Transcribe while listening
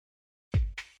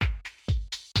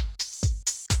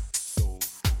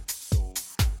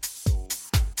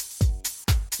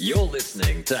You're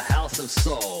listening to House of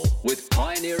Soul with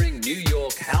pioneering New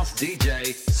York house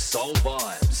DJ Soul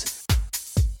Vibes.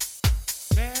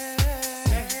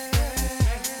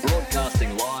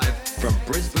 Broadcasting live from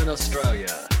Brisbane,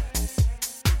 Australia.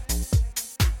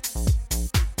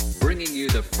 Bringing you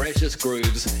the freshest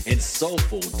grooves in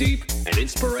soulful, deep and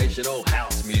inspirational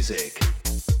house music.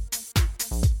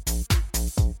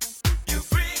 You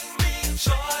bring me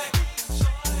joy.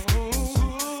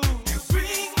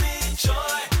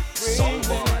 Soul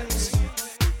Vibes.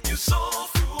 You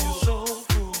soulful.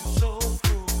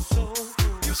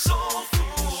 You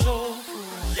soulful.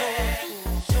 Yeah.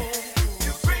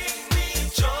 You bring me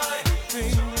joy.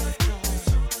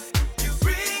 You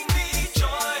bring me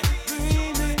joy.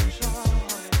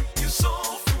 You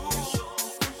soulful.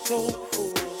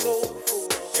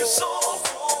 You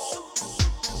soulful.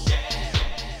 Yeah.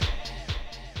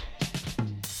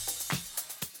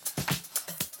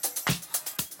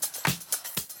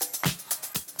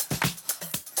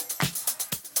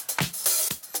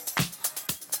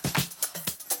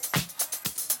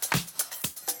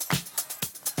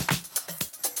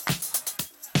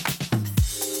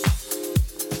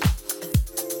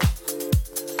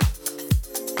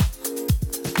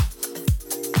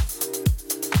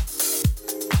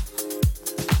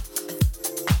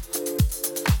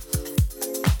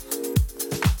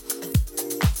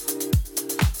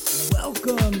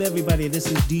 Welcome, everybody. This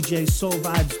is DJ Soul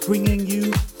Vibes bringing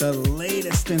you the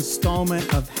latest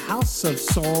installment of House of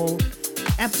Soul,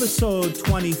 episode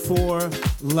 24,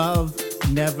 Love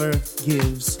Never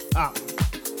Gives Up.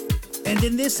 And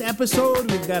in this episode,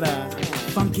 we've got a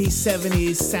funky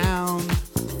 70s sound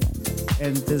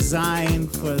and design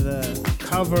for the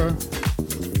cover.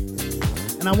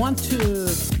 And I want to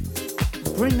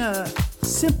bring a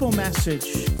simple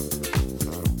message.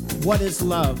 What is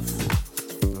love?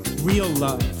 Real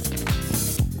love.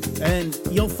 And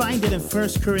you'll find it in 1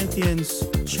 Corinthians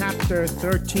chapter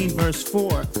 13, verse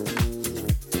 4.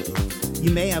 You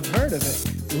may have heard of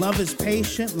it. Love is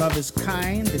patient, love is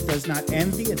kind, it does not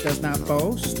envy, it does not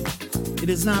boast, it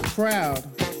is not proud,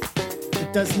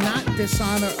 it does not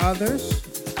dishonor others,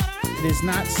 it is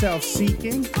not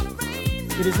self-seeking,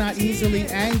 it is not easily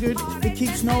angered, it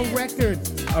keeps no record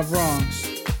of wrongs.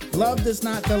 Love does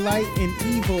not delight in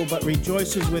evil, but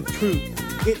rejoices with truth.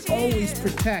 It always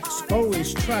protects,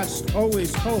 always trusts,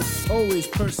 always hopes, always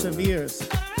perseveres.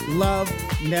 Love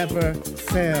never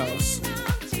fails.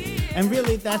 And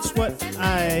really, that's what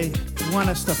I want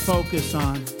us to focus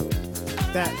on.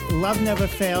 That love never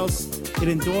fails. It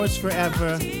endures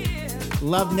forever.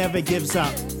 Love never gives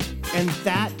up. And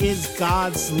that is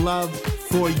God's love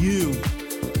for you.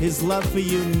 His love for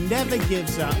you never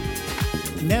gives up,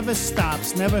 never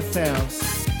stops, never fails.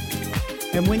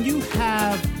 And when you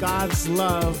have God's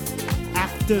love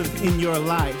active in your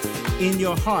life, in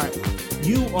your heart,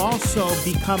 you also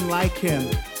become like Him.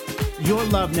 Your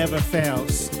love never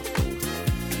fails.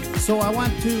 So I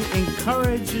want to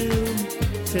encourage you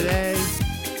today.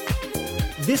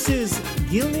 This is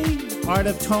Gilly, Art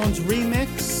of Tone's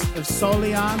remix of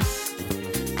Soliance.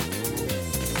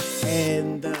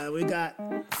 And we got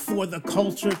For the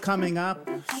Culture coming up,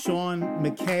 Sean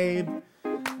McCabe,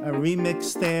 a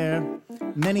remix there.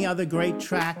 Many other great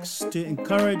tracks to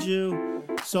encourage you.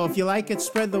 So if you like it,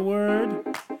 spread the word.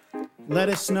 Let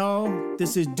us know.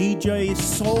 This is DJ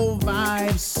Soul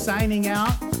Vibes signing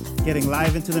out, getting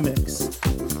live into the mix.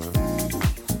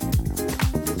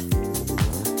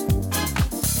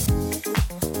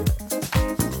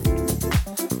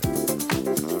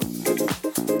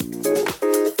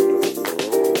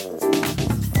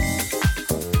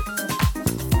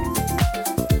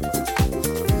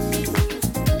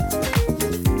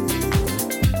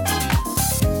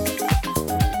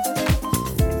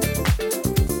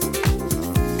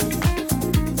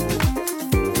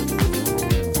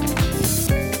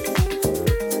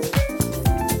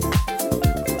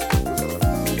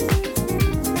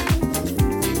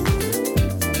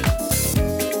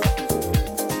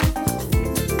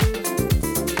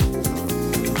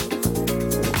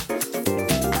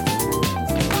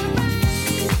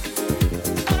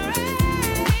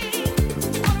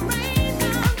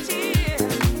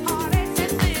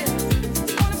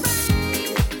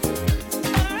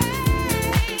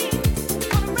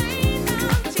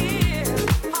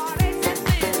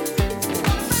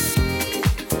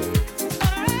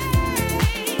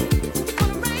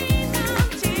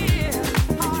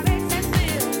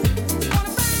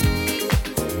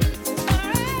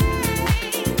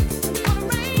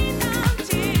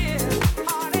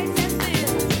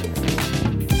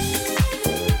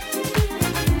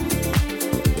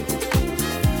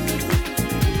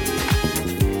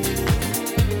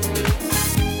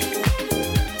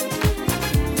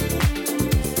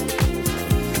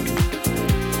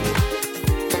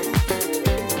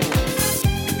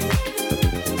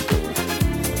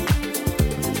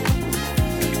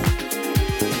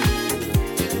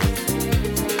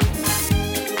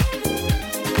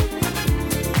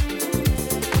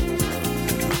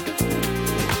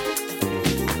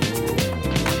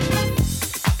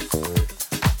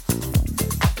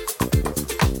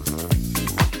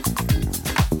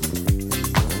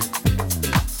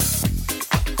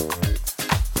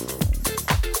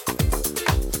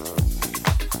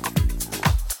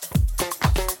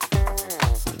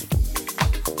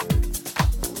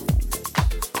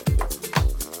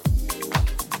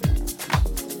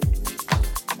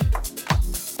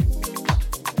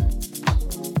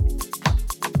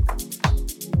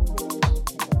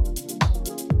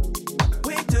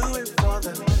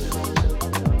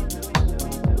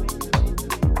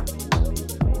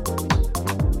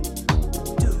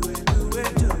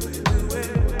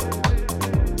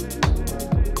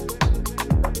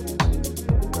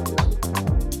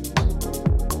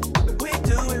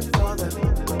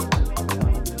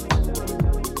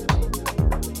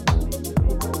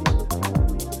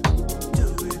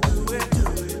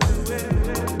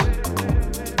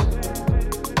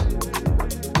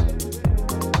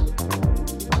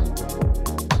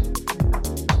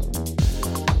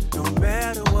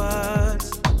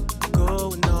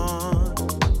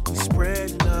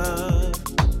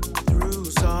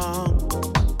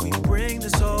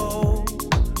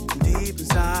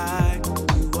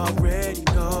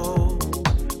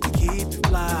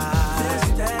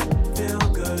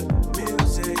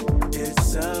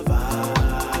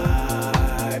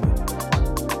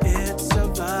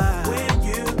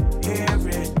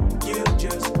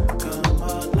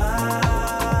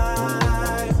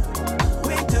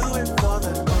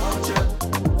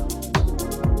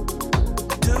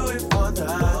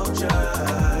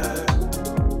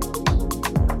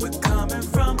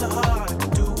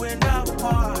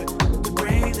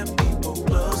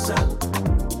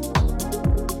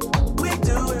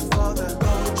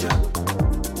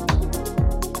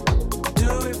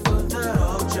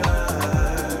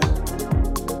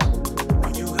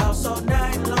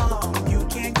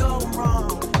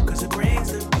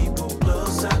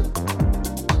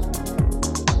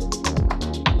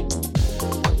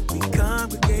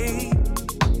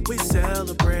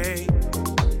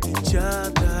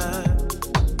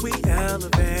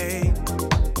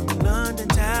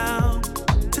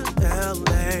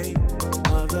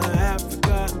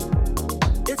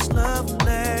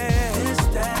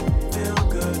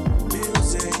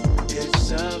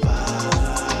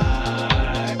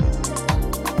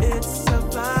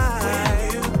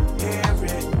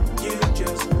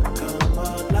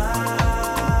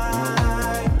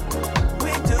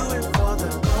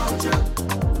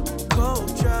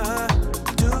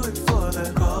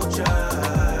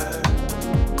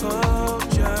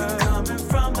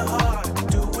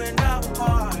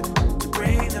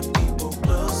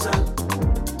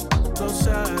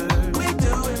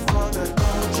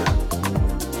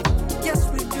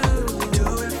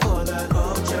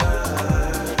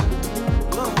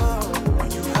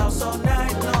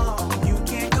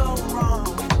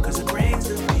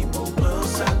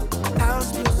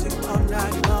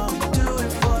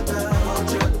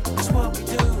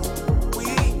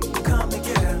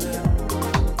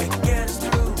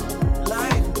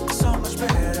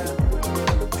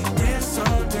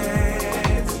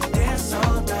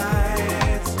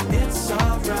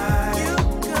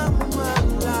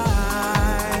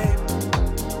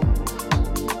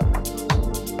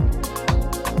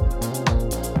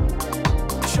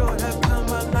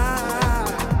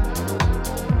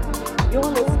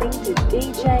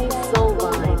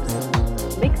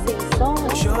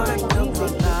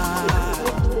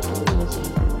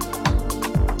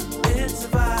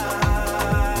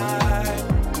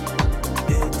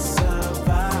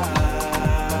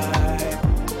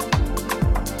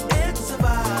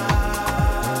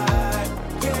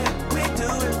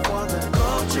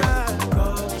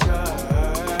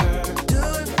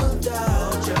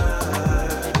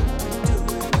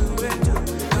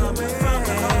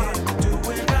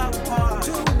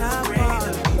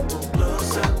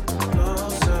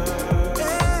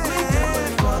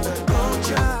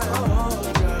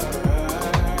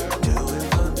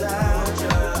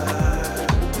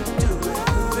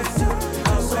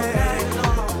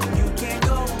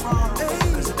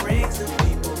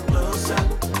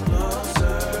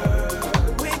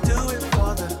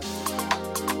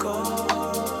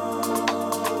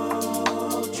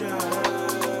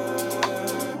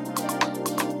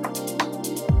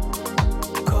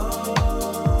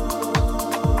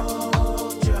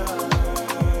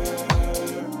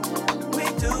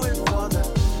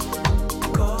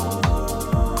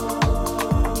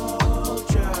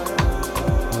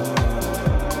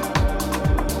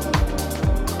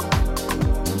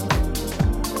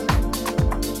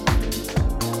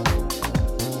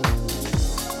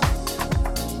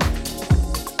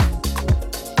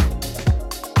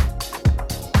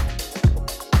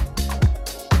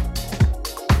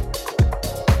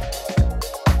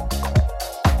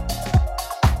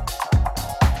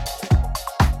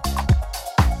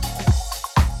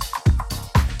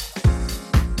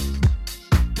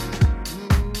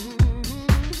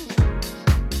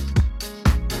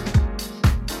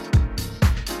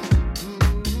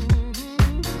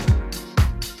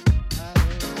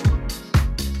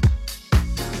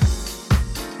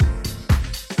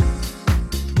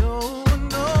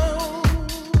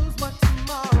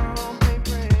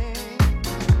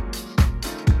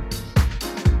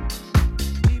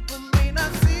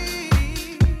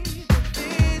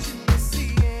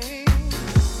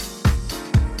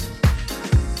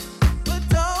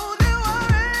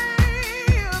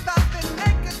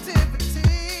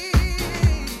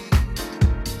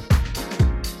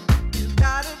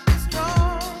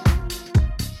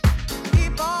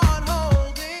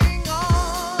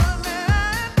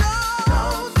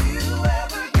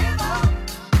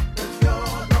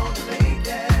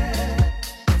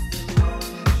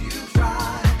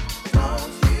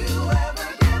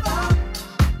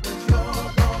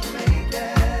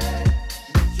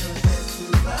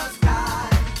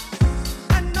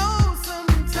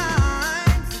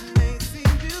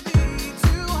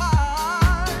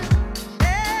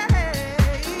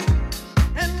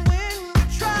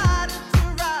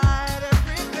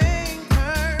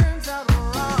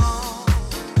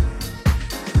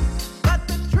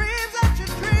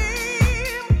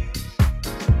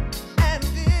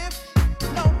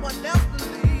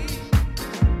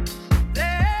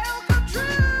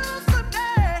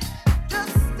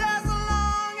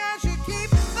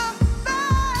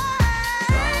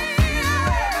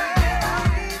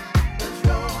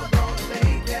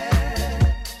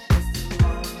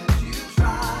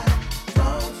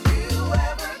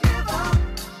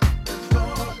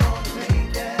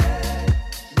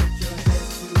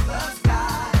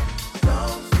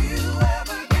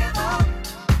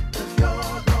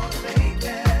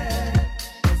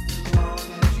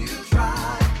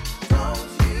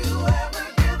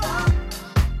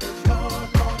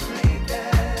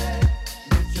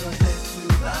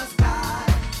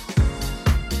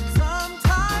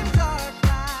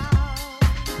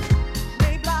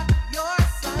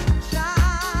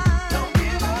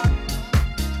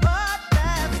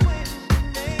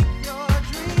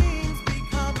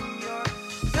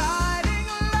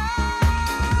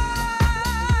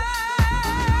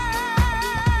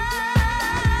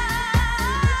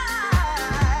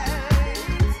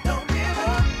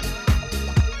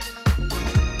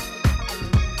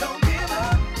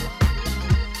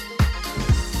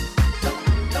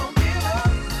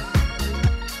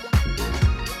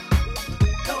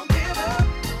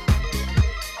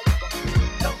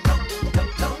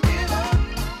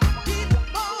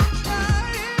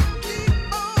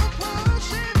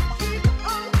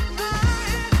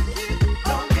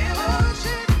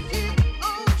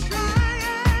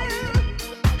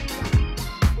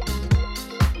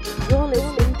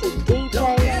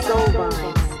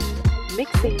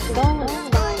 mixing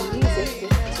soul-inspired music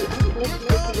to uplift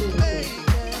the community.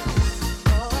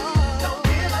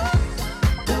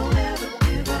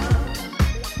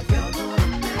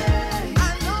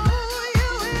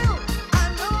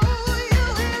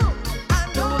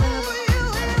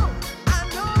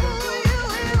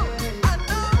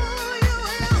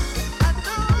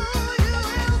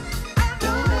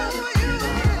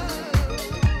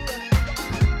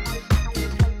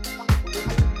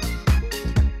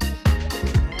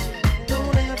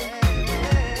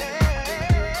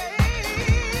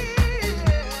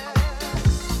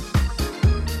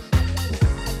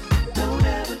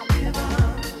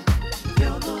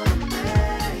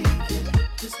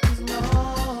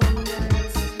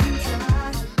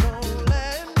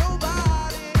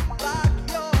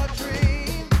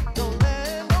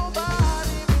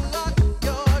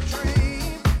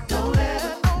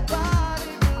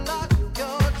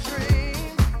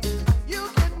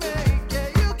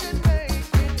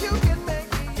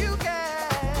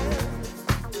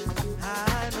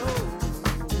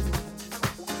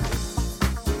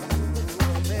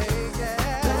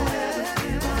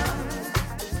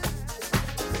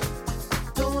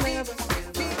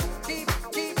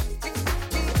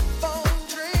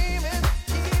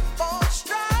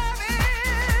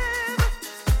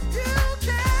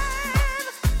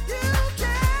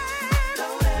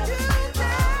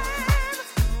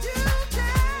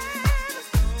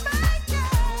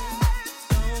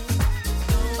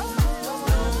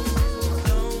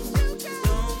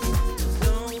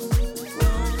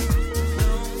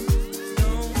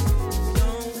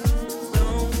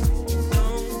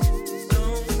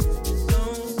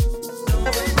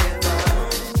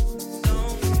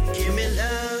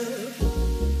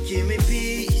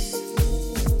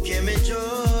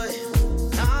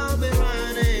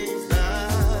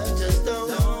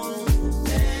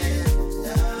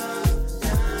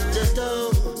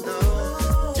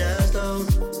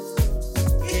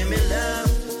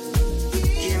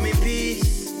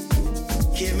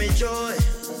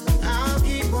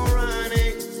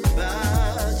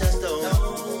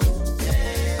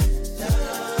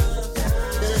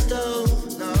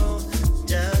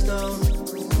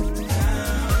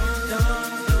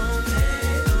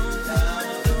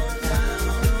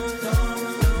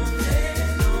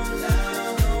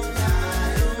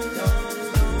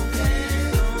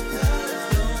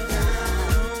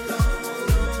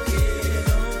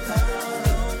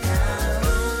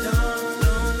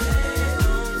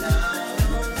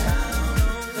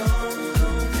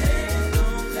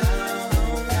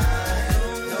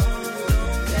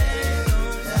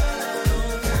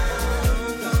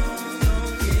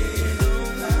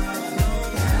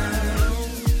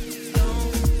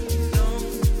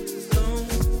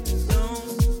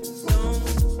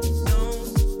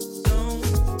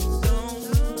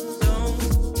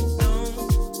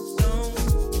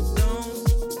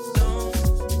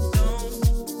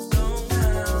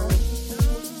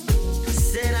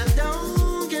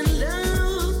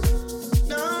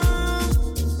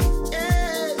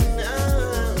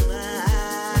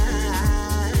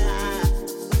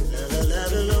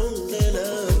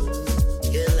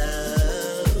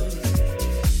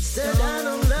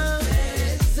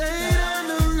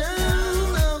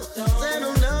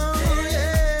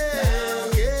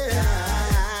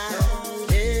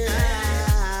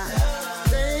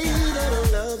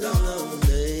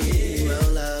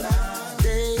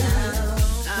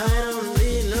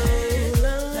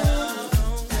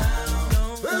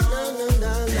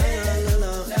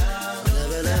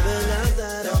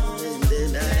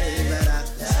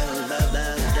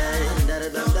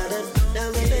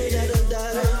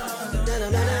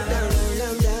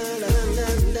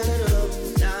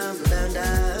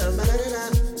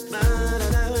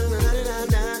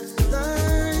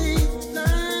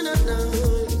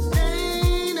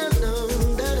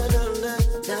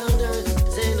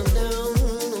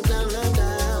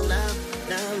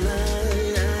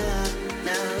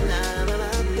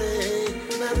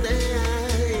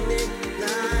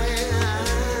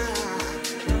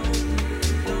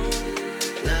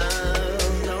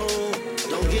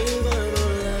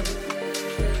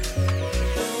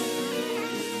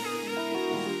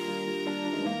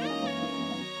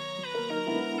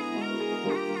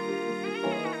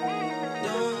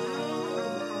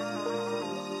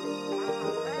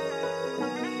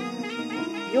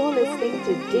 You're listening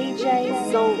to DJ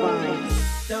Soul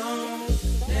Vibes. Don't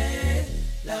let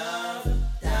love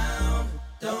down.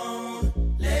 Don't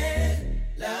let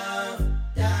love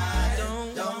die.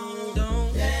 Don't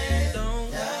let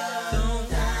love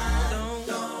down.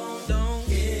 Don't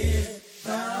give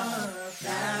up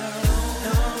now.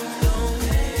 Don't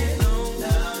let love down.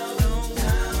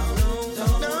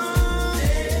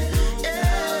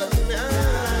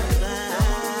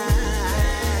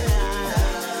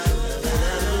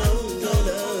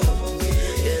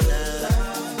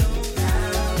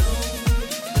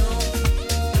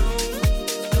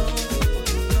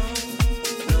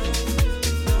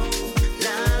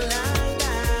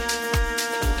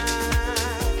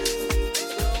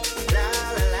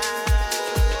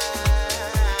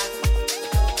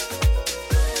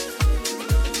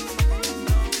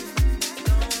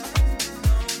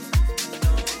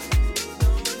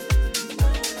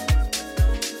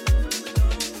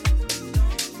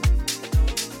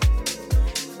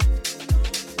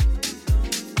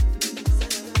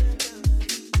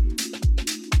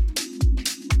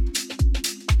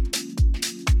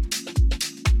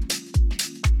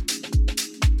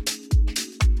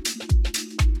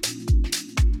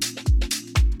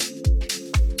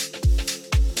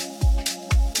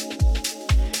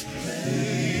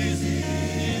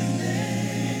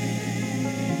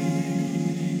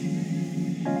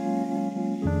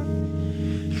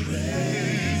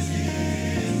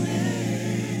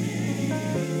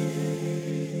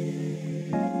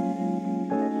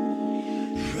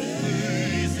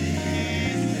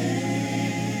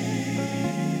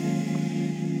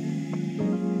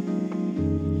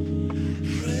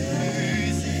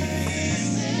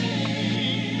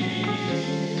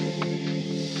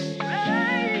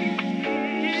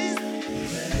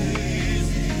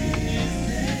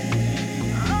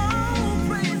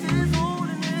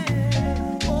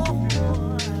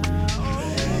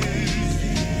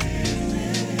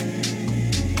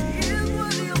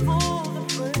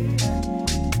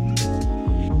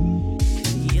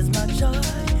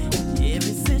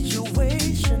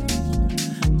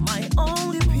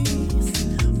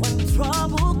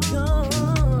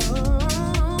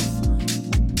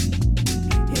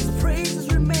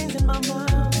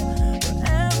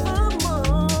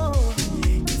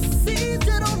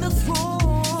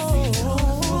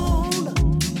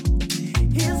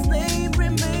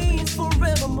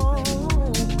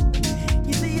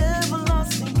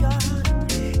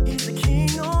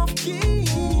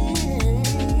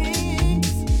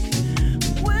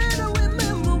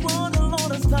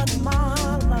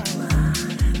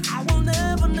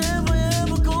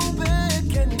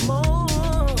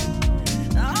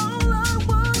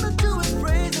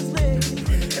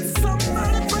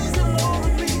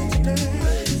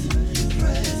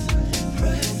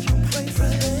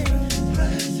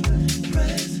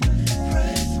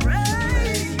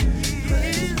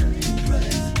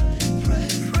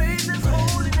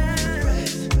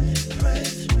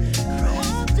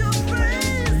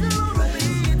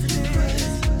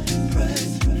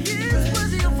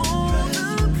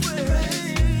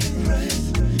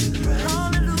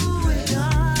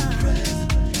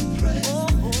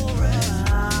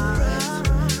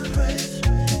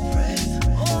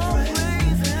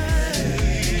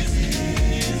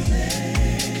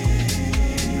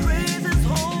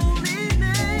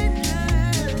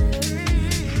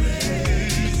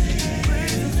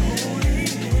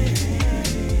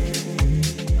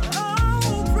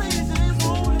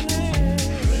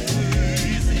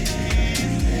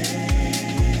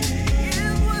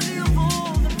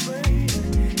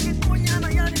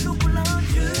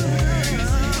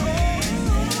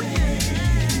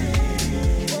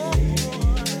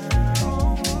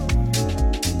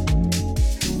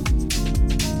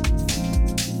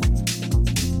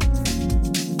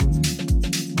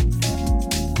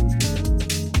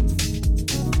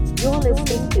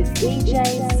 DJ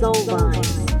Soul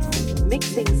Vibes,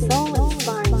 mixing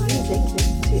soul-inspiring music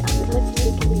to uplift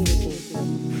the community.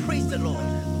 Praise the Lord.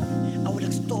 I will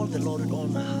extol the Lord with all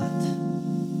my heart.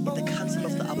 In the council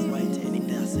of the upright and in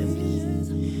the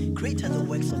assembly. Great are the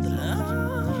works of the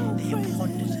Lord. They are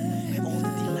pondered by all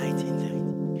that delight in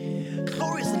them.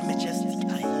 Glorious and majestic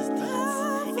are his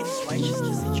deeds, and his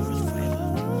righteousness endureth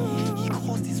forever. He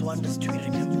caused his wonders to be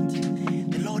remembered.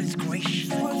 The Lord is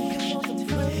gracious and compassionate.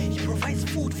 He provides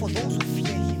food for those who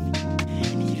fear him,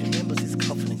 and he remembers his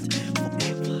covenant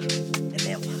forever and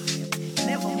ever and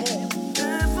evermore.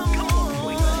 Come on,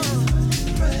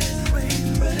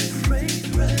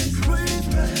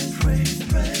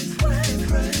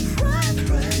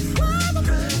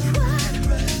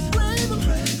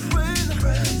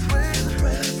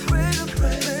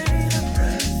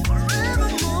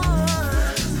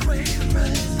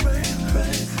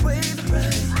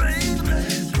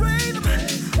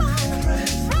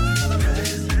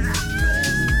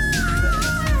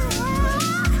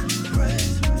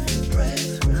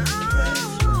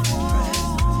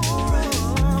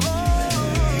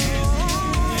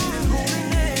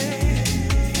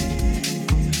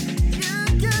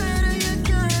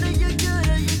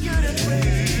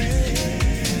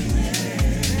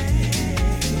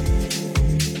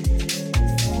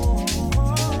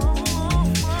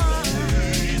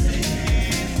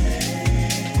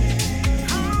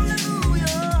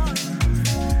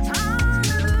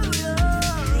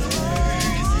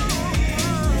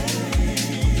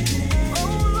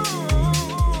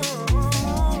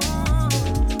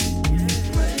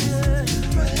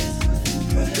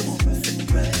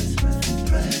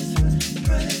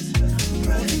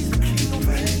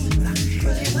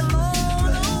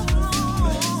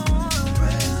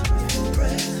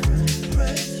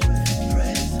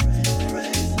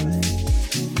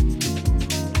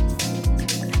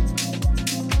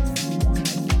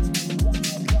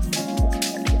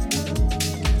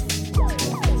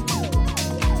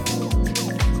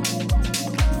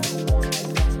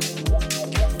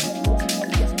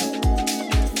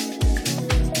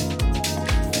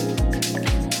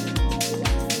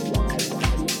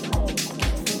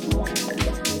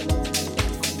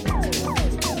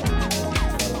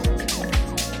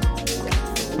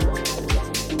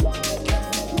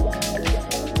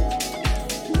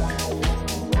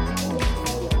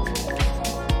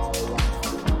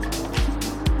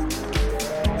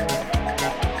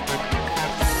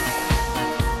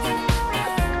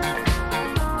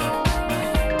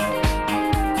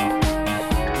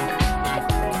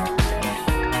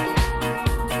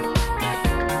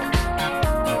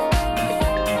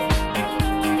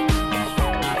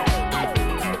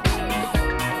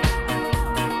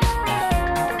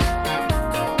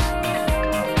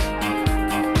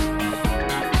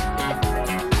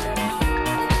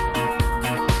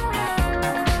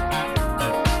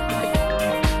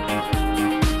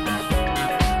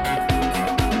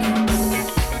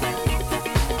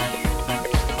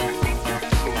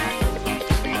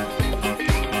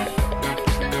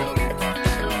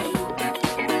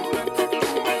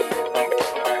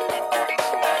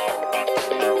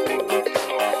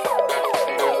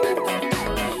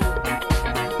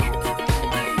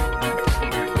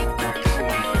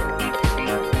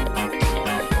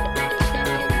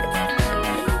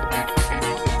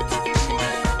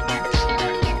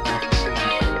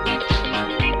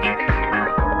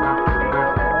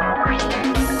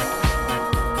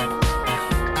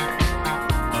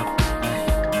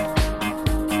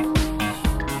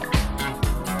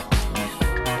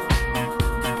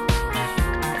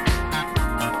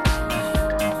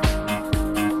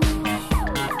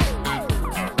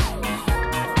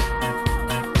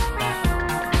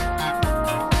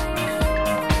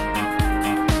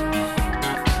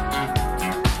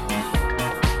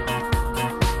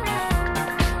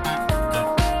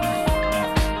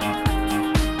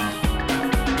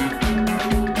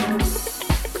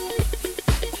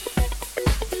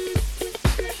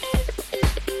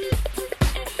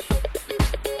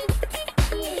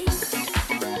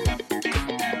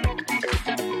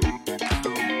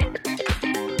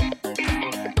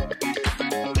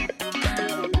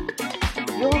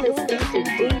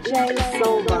 DJ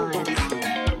Soul Vibes.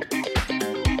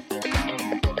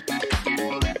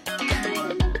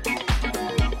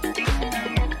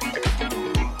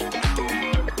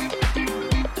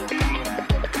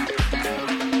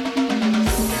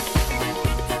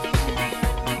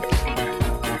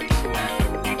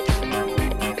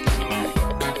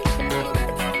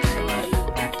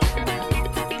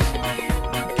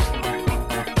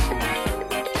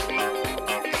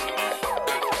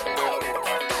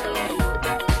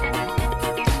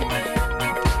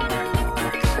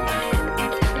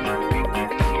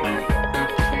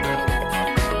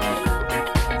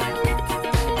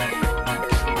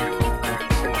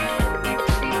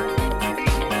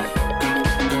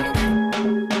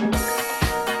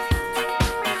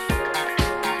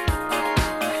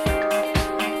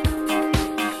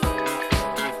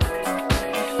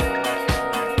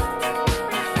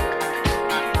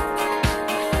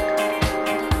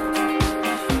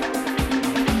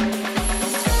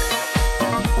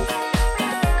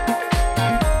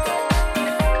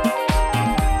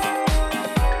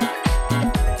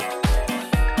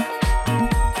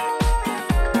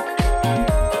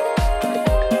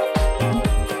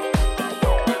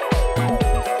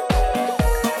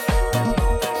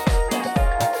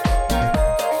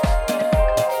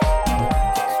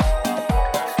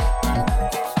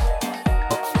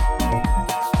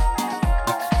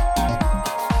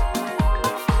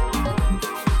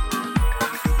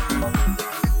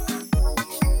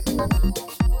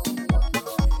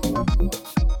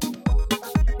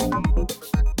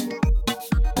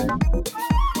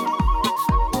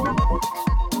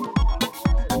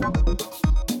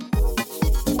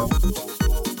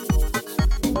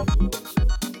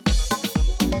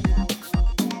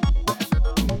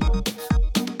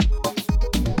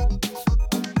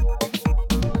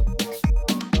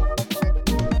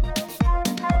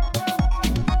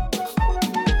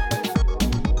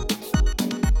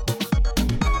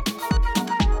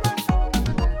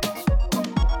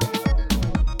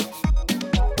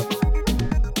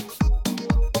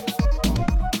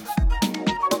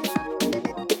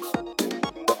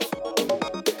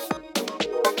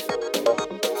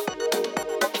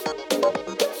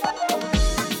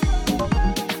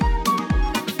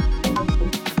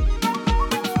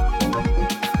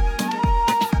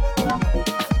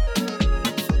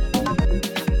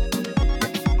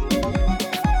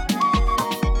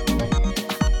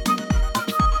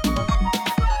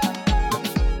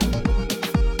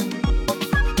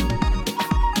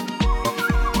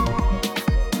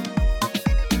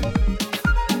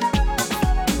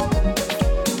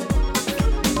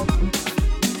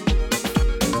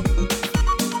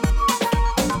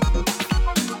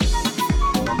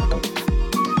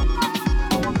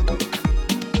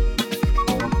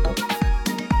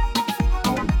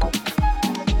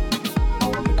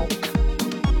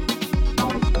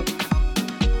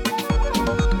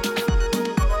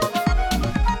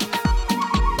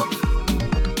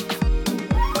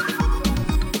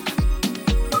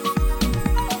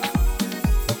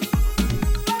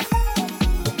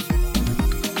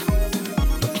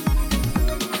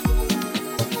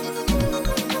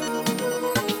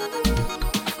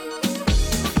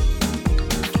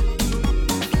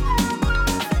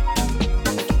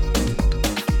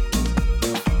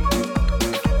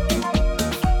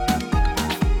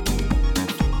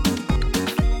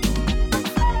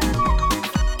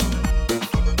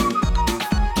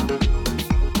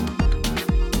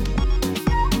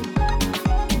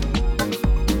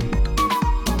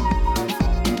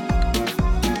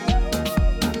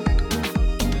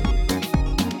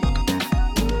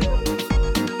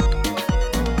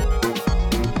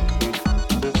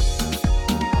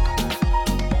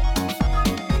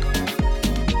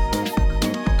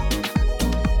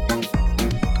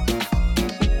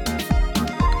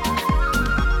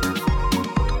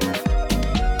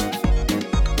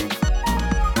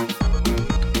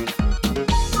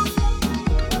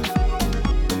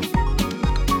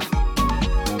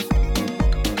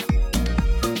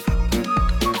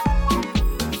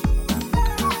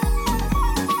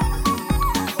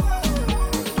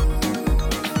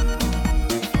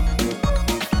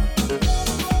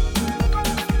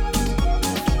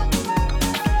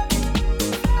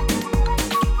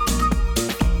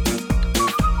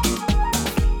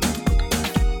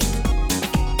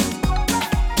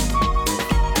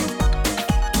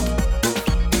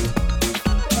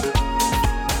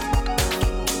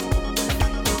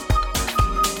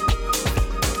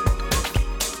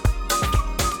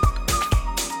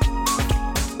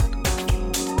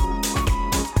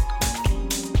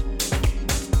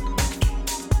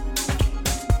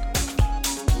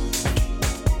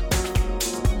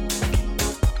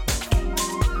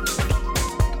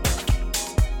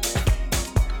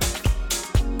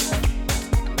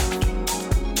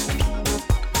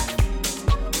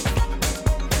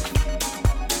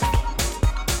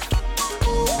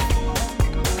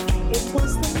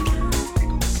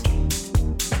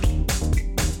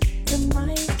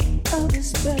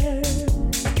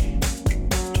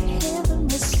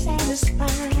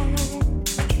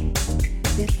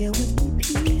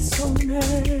 peace on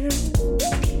earth.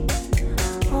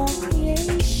 All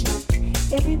creation,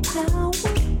 every power,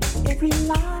 every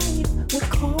life would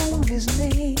call on his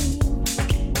name.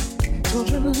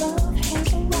 Children, love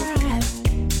has arrived,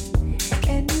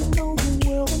 and you know the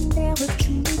world will never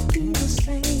truly be the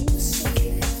same.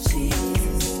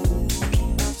 Jesus,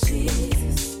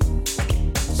 Jesus,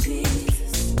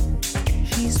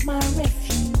 he's my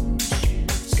refuge.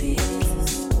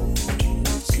 Jesus,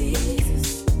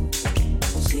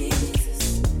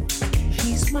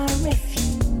 he's my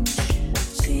refuge.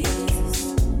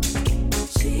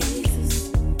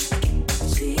 Jesus,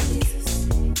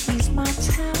 he's my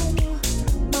tower,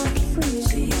 my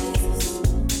friend.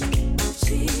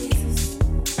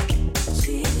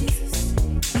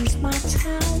 He's my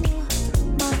tower,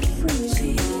 my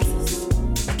friend.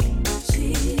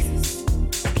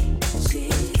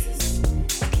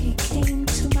 He came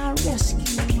to my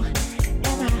rescue, and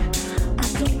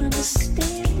I don't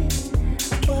understand it,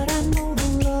 but I know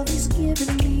the love he's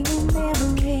given me will never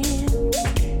end.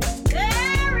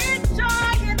 There is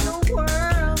joy in the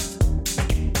world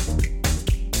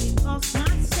because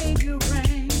my Savior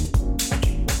reigns.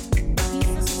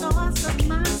 He's the source of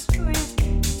my strength,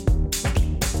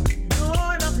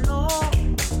 Lord of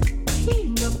lords,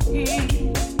 King of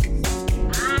kings,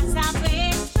 my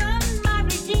salvation, my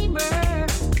Redeemer.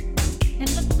 In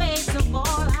the face of all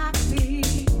I feel,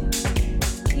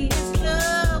 His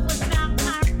love without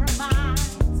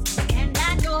compromise, and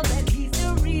I know that He's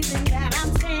the reason that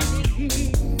I'm standing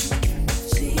here.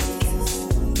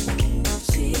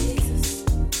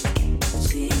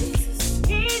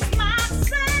 He's my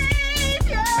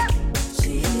Savior.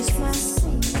 He's my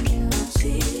Savior.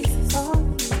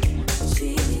 Oh,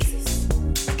 He's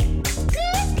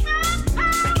my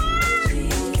power,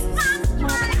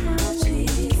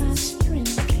 my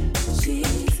strength.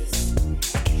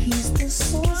 He's the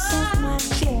source of my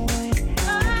joy. I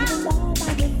give him all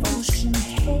my devotion,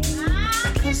 hey,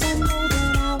 'cause I know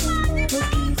that I will never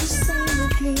be the same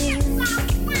again.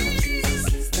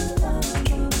 Jesus is the love of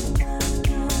my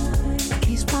life.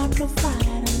 He's my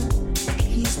provider.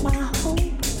 He's my hope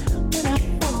when I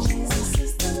fall. Jesus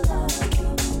is the love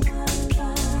of my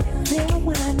life. There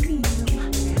when I need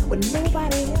him, when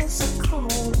nobody else will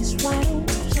call, he's right on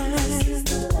time. Jesus is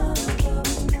the love of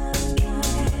my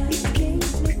life. He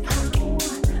gave me power,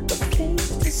 the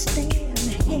faith to stand.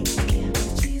 Hey,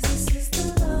 Jesus is the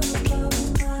love of my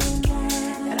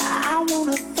life. And I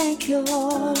wanna thank you,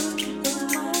 Lord, 'cause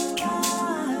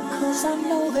I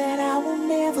know that I will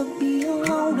never be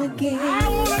alone again. I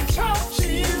wanna talk to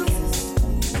you,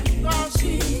 Lord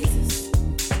Jesus.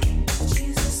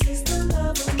 Jesus is the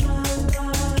love of my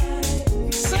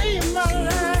life. Save my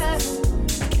life.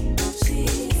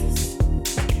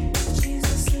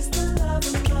 Jesus is the love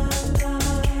of my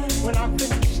life. When I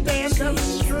couldn't stand up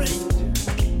straight.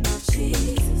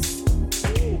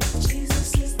 Jesus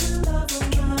is the love of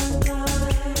my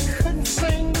life. Couldn't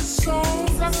sing the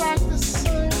songs I like to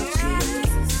sing.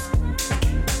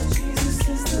 Jesus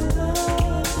is the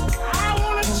love. I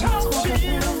wanna talk to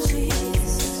you.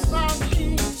 Lord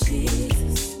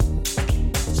Jesus.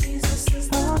 Jesus is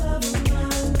the love of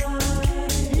my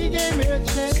life. He gave me a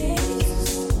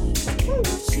chance.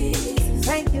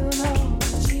 Thank you, Lord.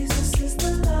 Jesus is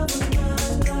the love of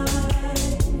my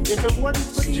life. If it wasn't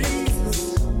for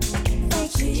Jesus.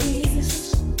 Thank you,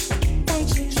 Jesus.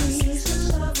 Thank you,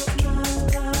 Jesus.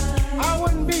 I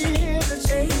wouldn't be here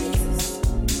today.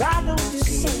 I know you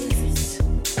say this.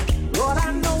 Lord,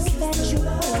 I know that you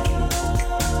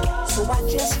love. So I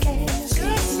just ask.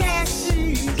 Just ask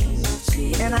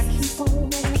Jesus. And I keep on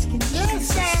asking.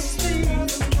 Just ask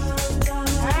Jesus.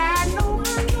 I know.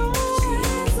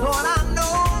 Lord, I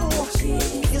know.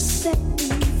 You set me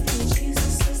free.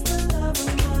 Jesus is the love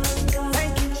of my life.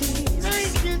 Thank you, Jesus.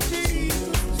 Thank you,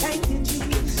 Jesus. Thank you,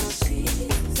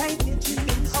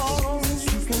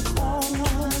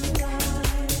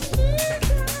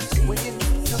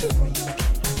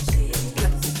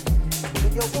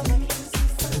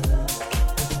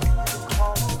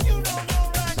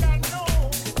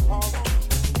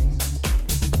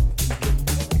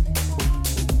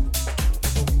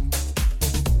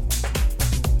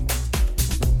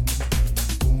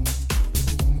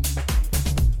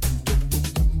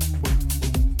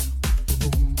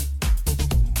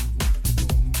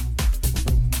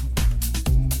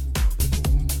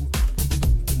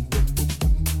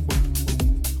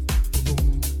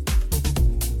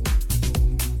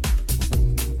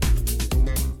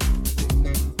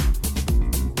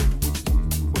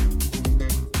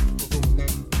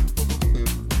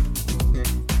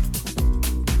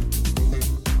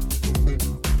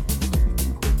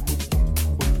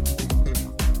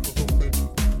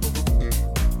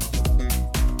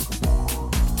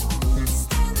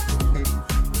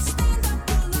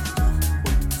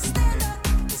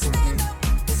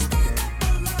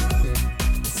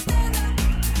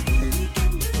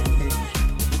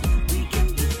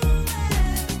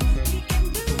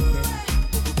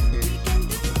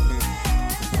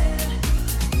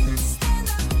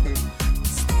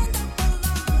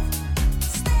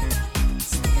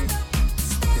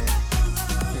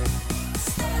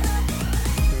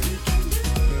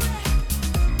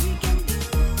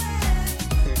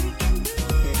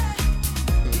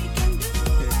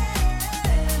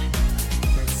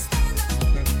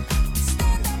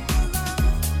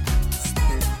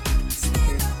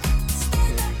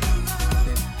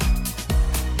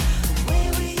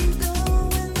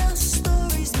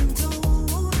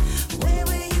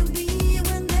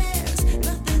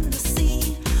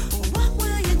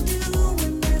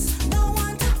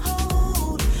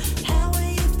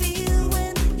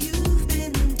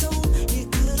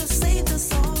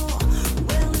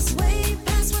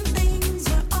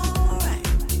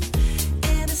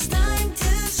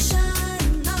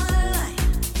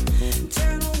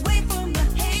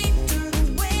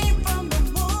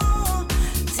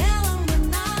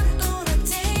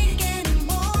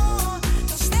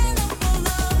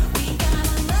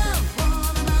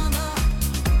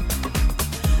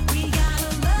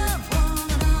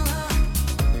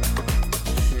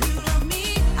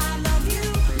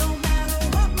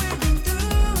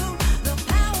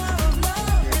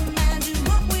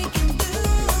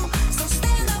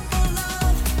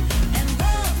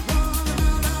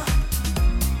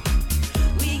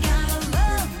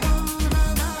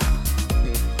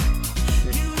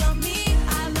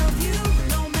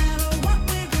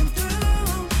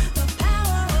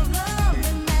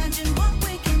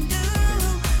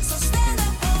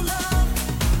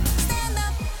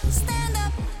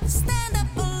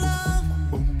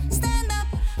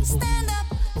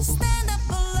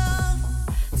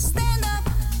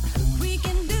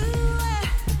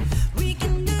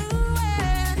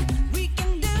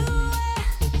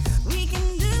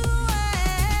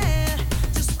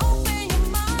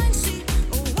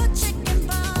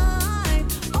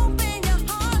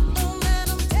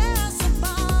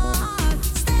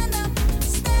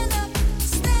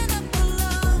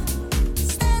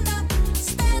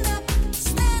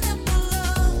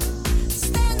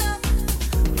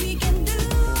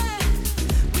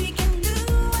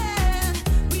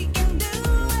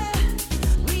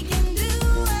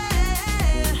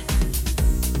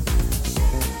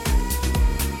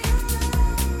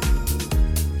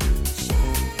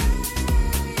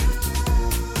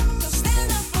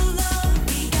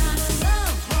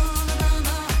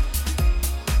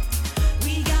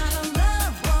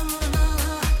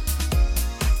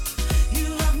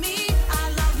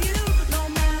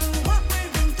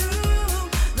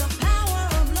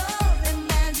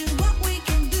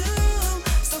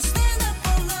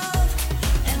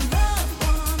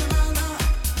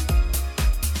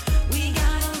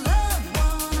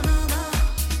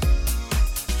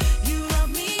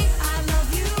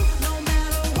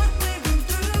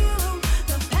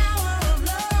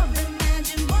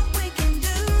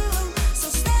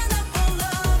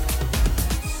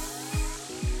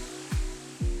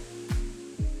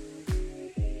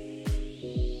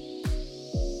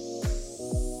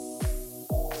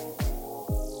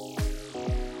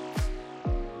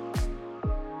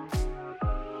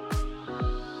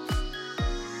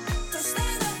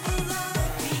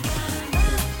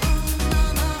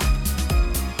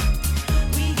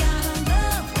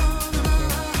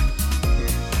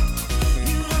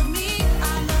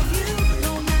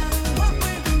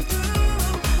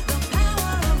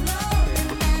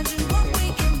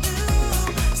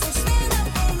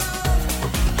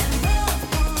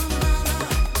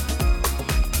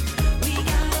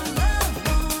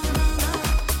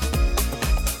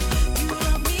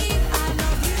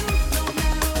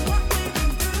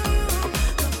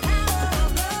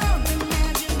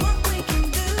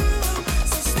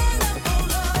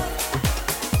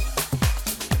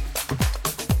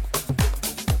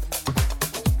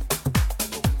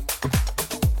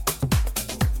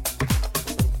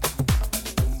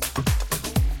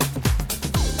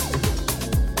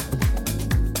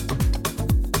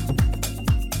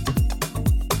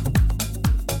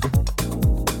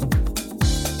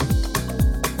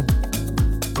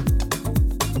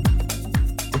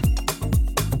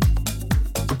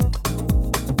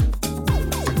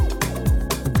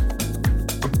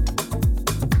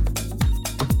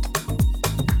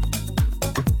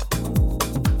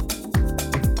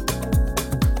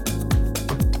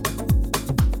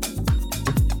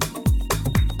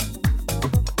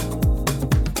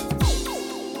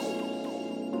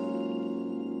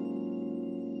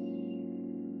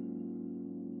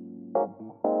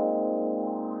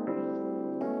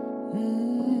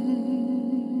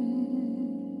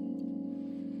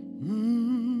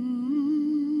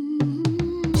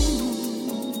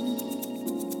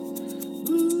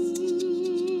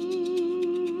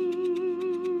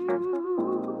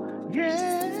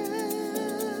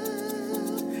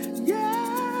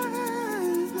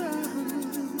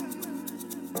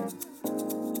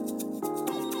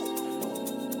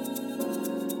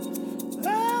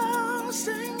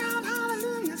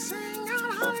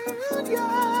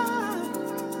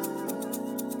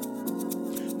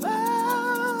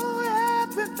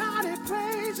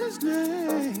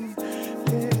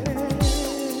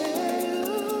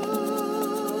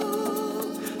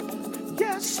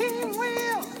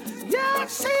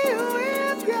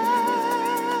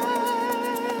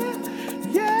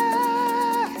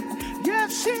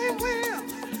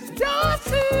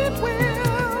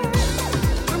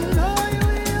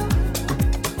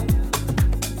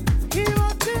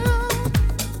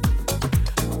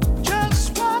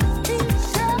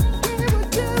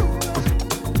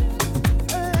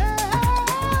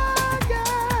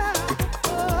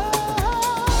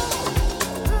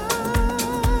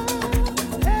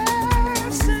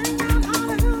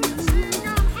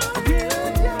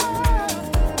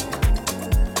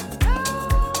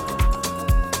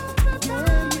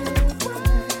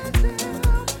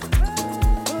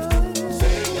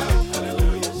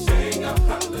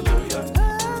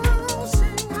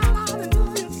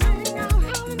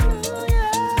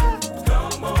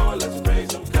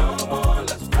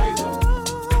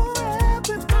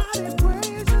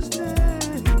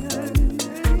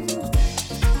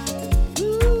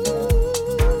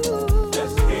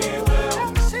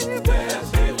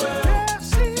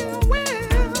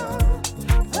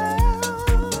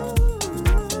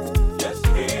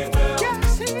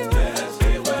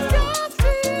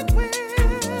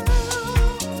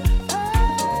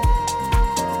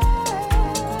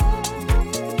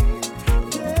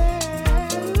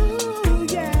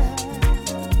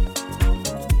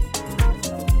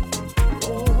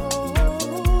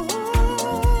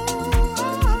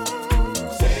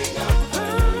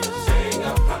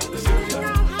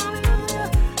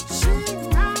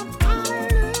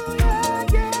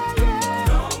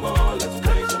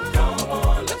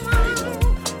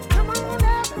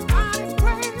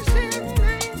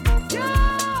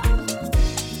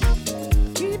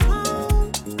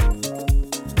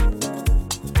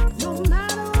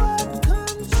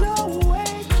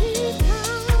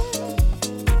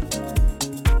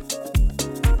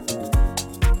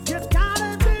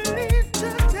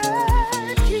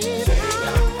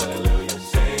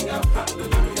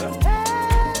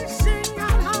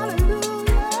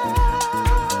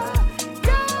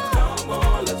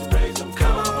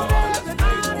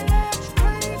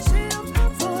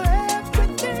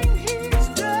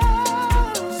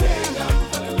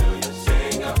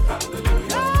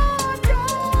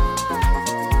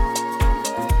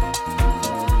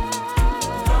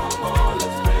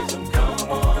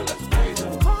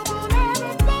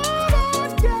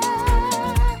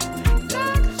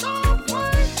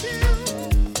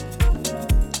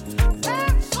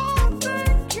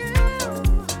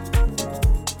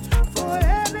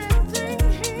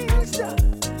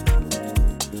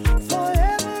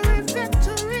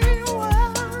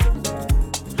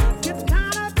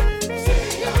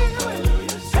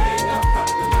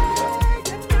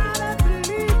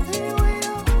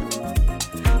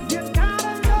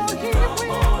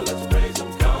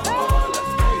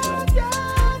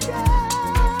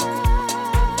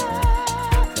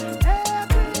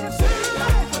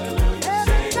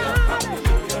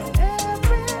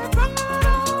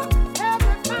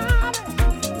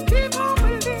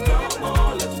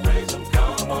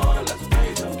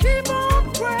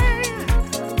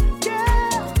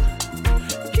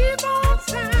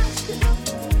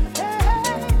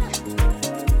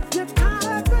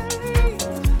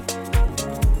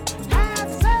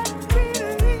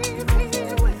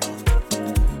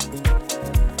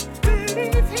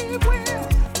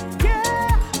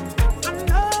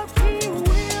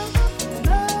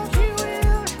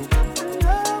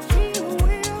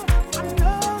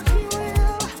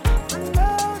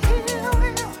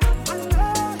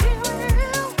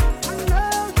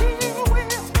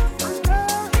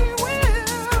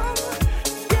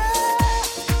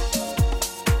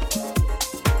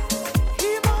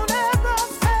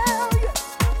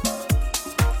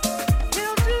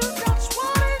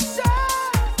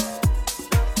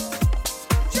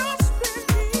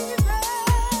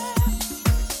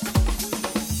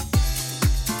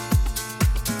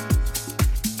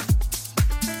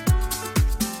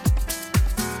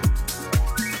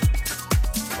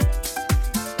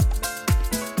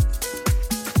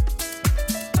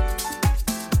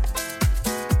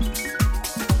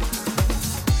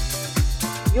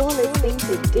 You're listening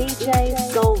to DJ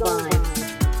Soul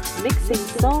Vibes, mixing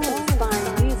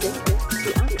soul-inspired music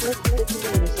to uplift the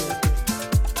community.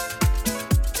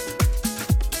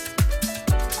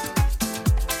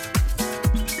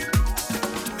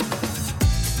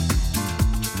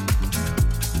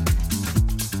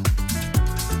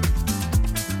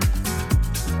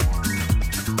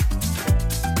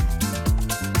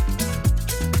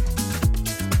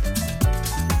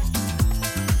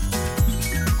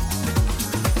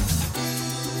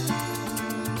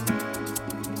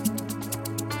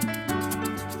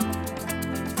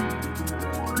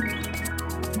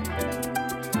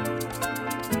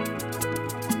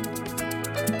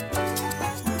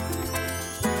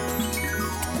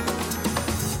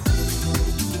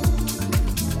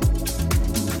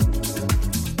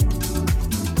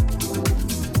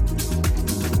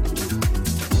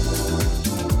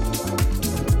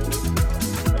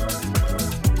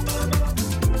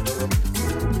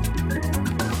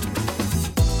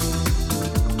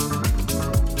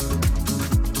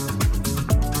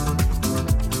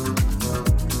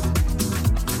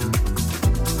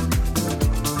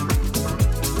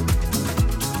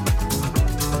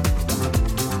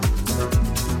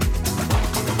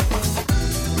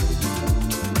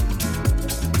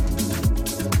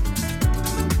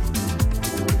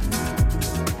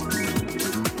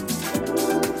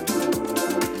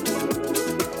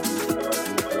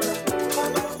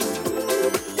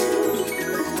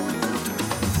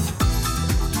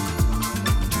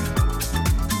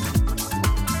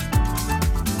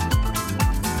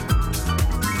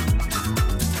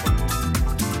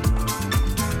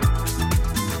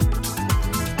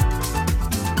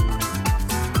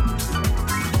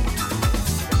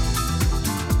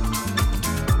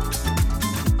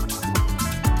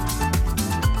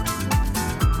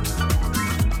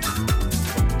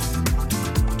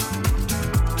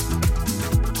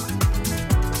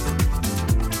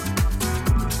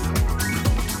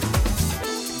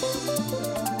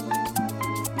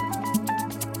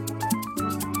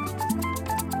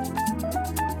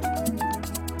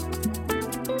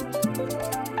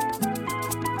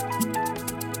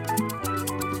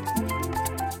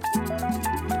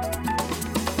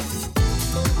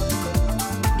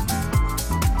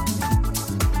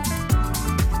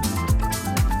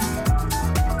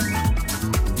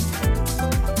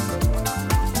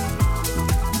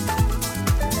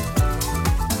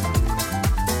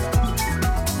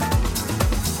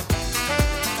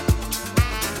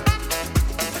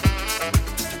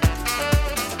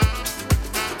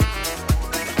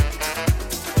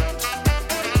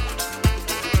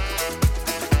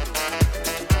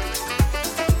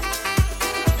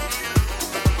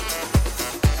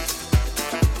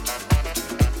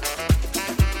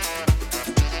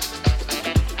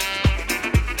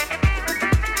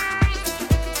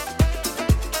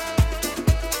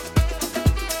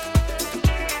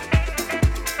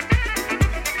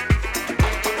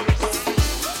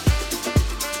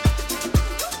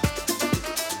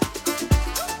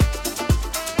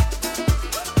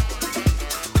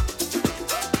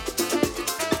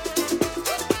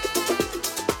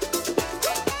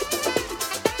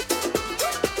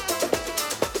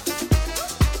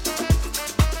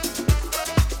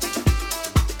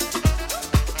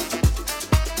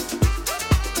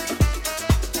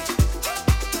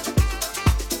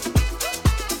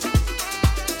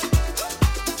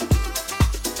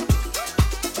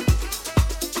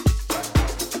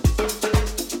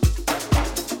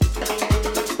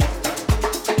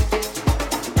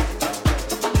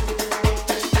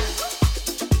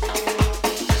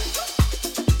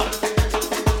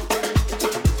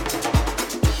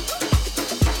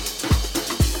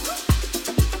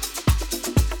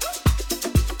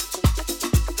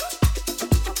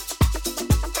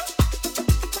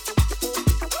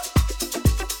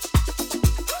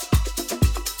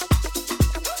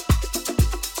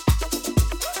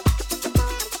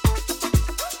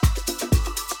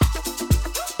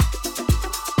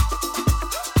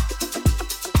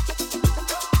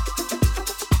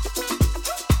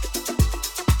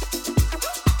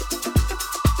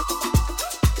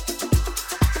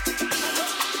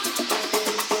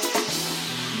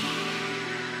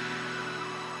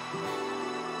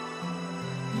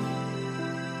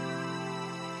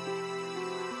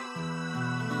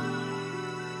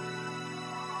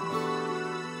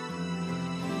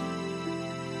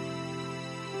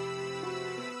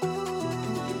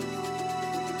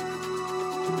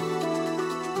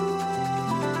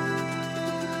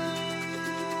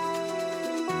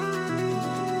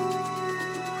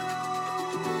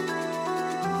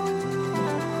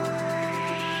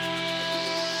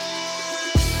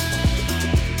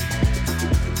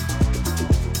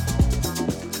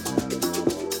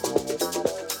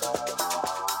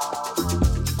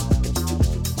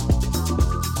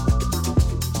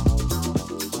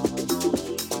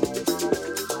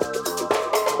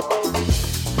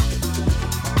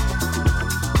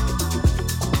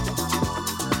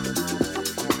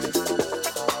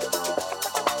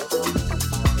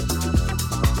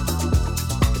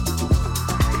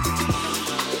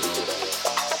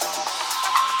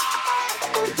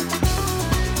 You're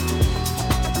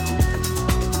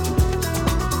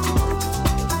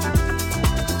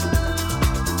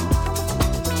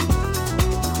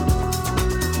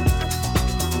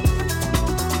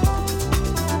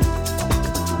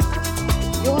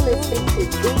listening to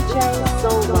DJ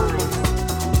Soul Vibes.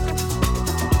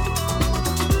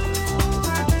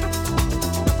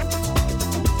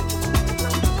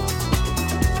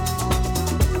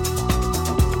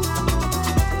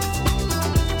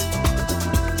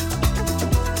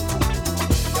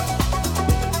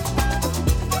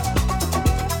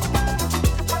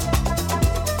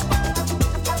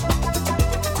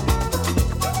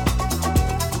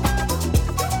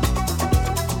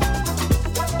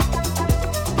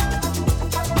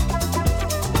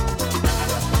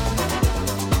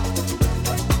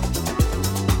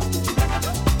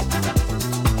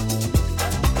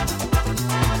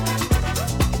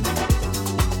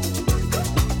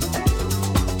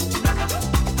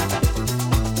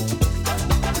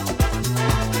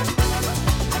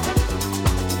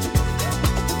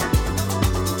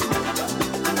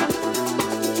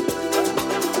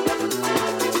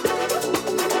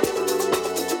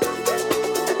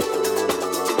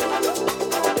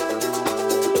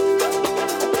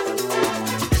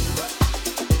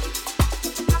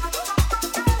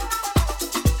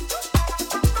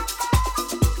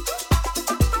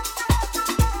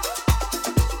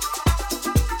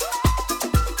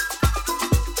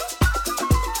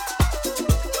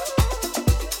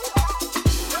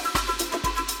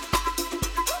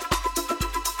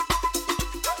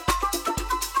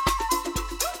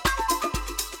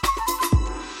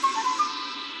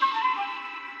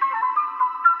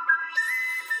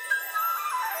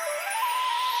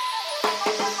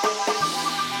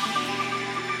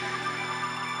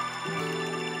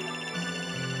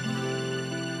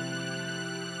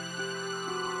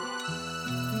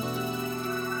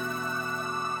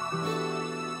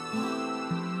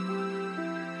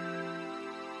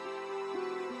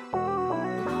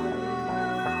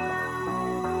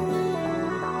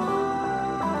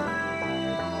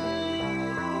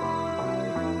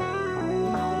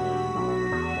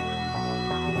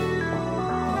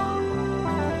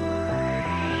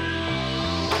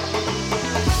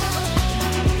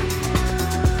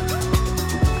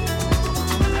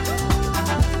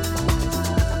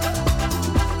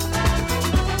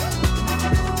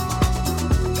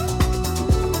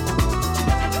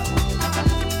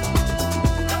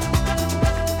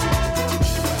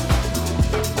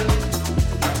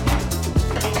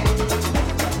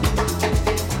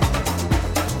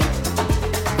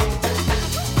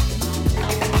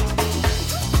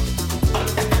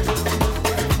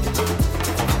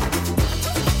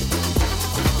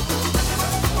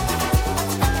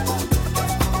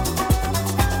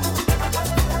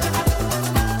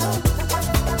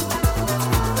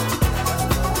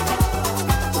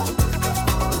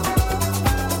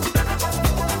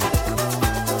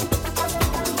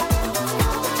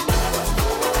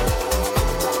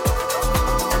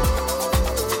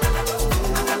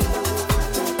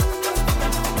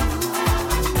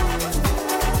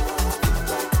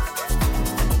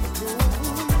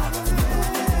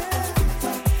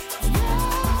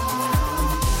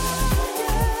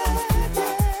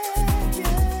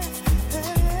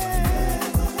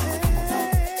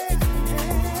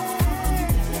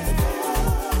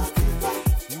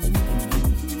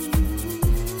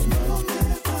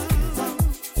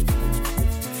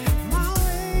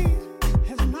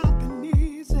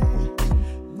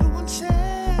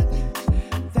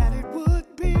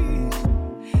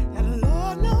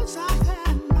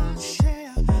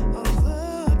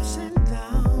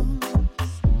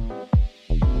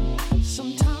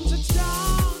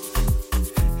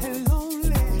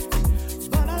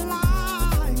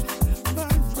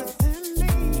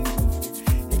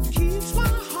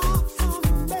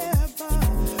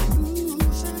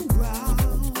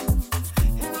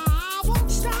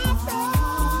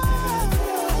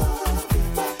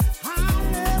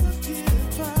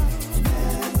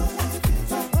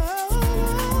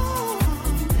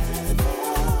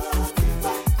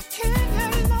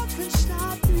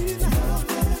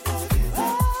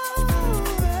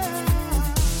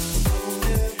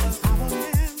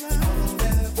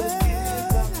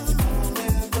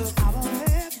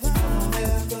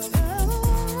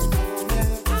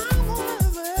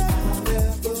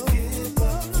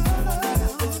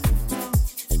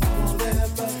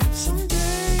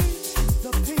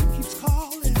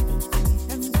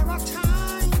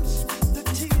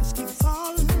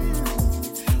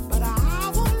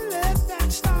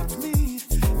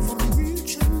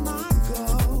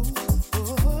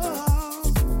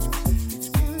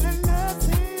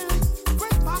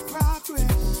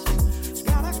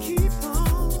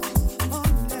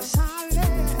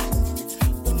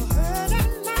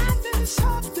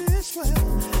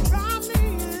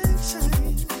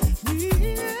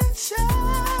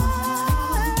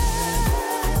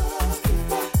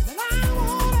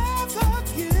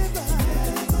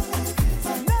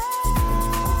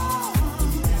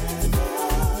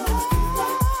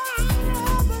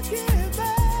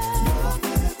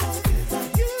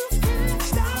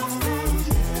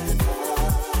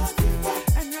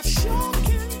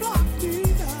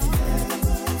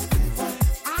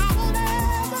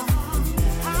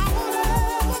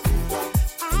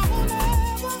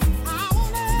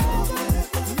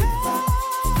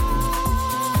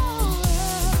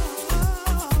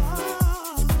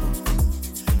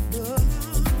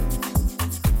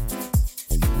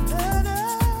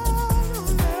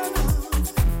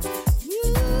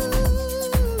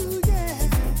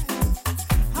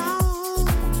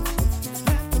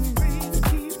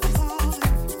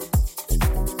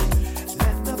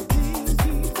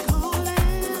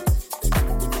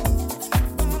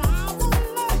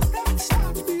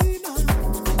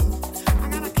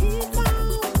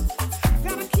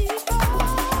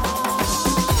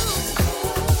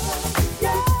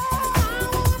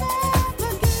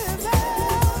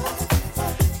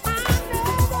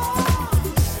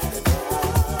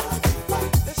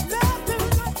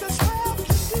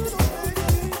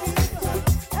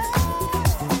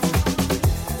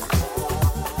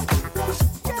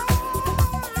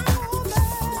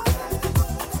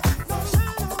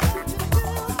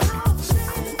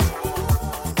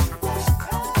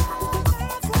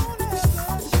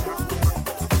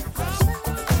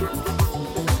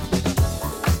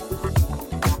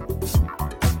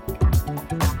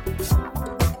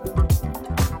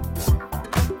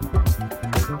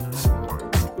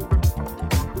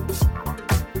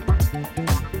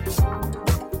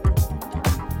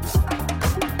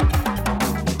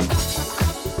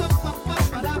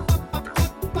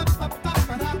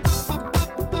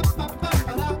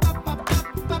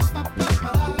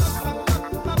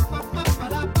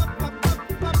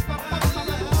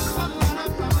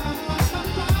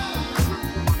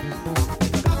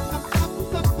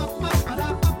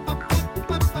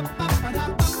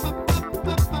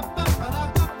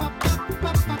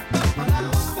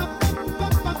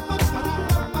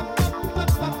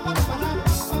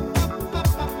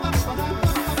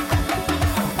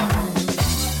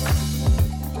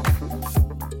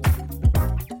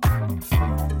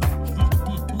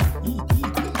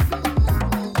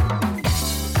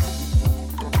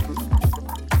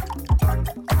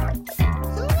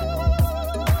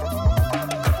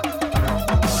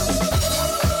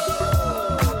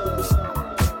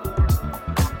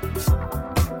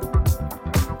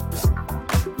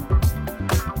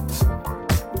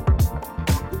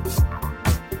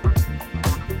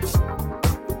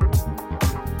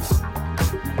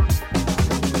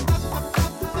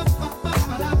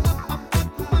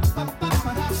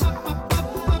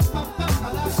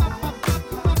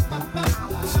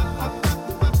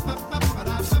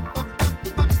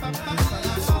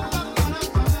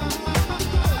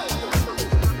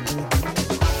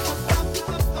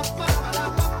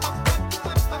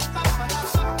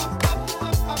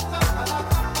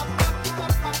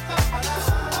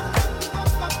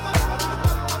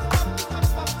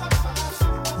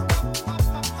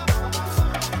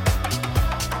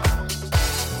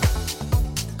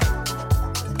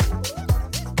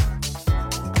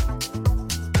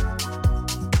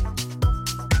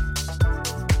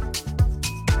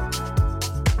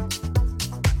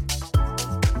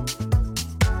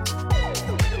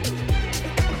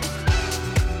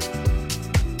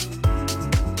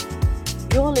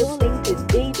 listening to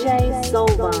DJ Soul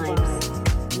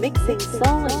Vibes, mixing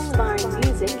soul-inspiring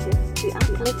music to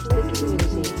uplift the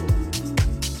community.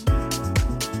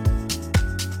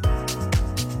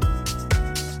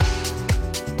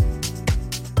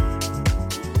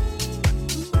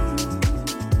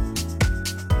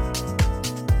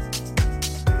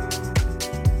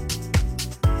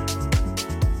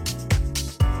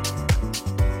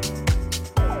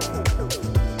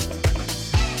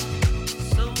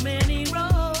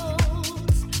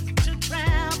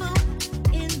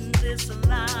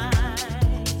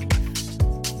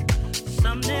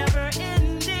 Never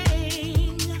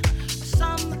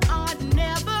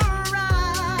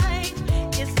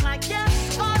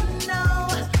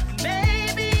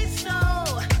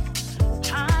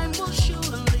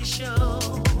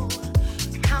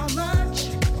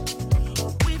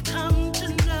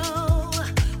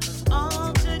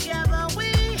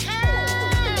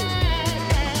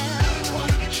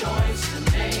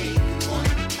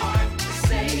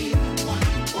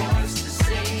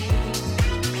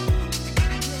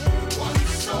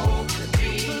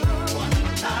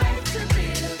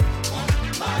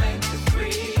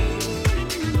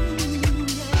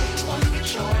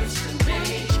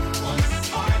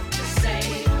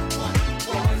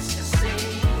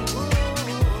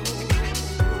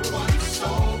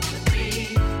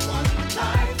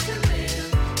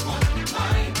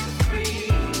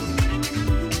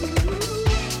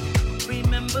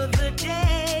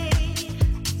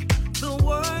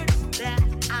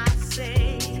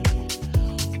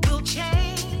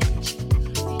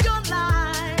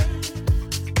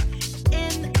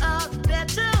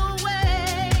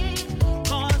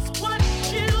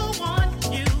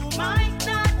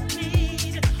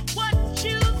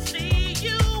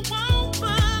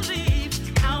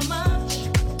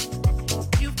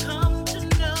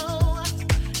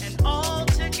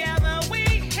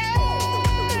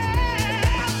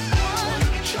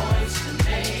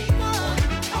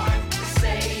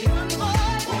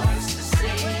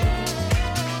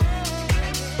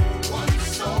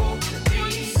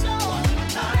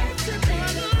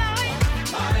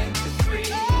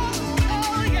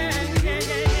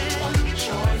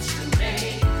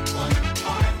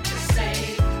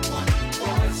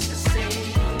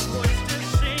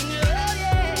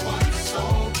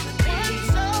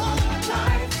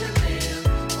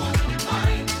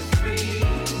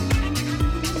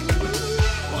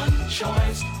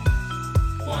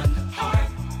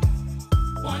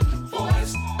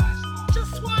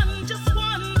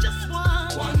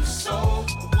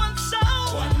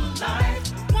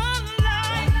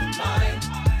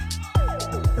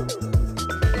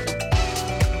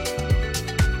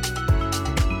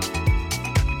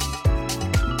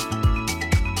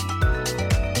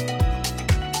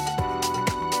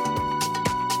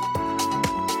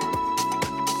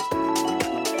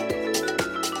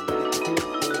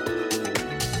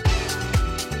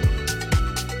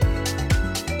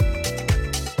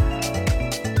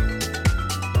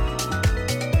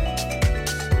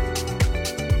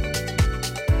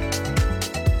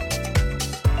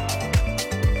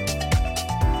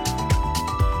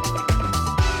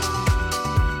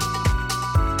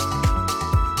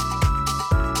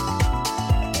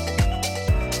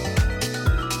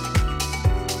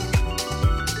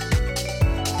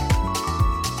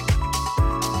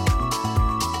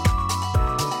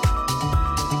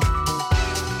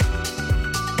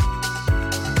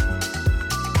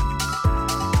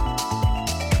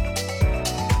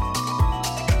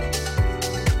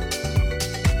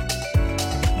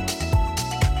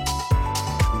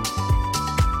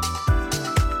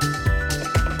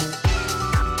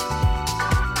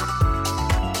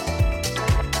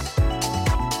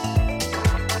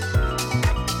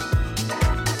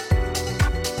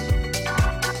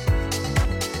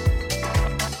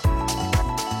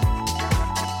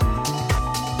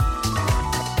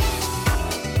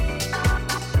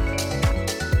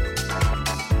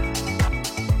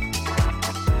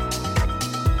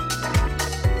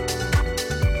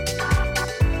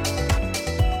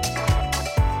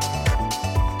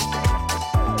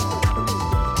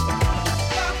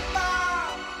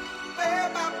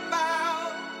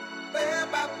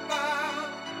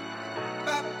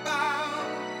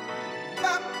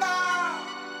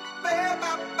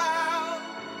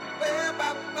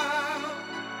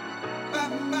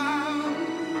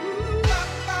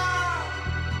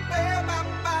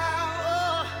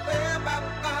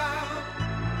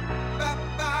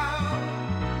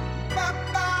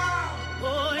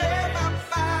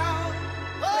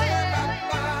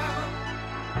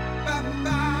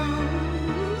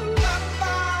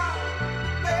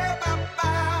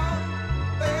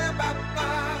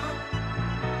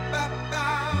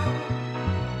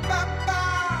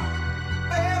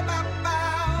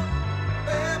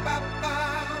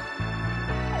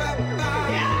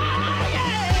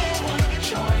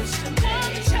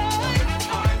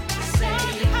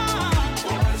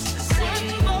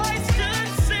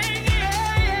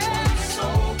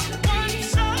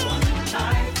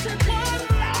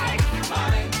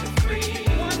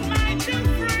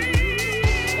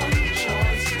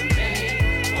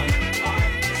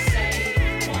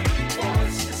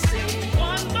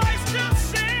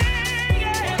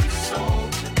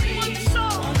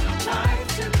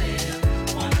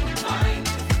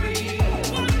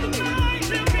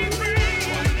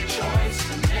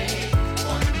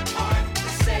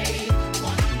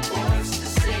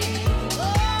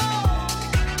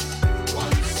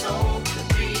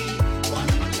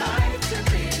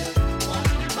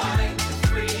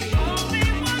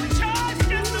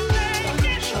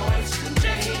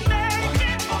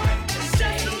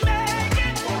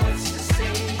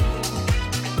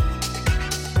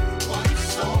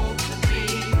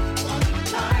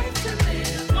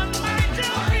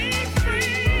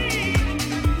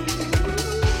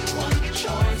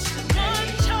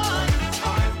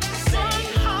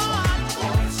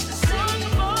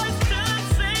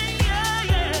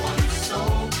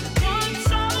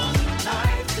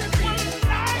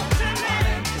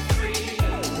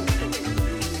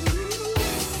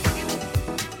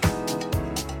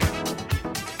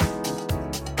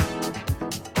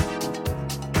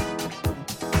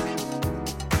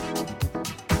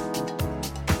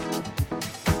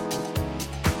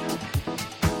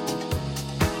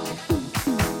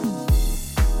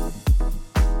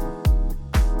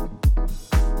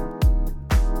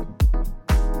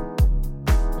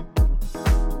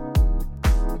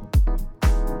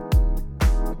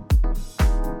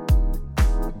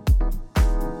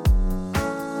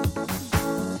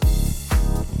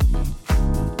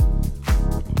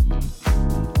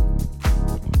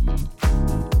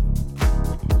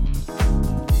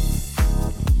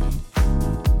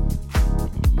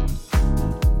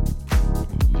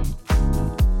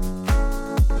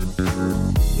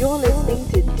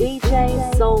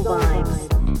DJ Soul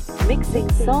Vibes, mixing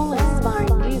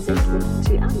soul-inspiring music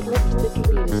to uplift the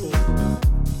community.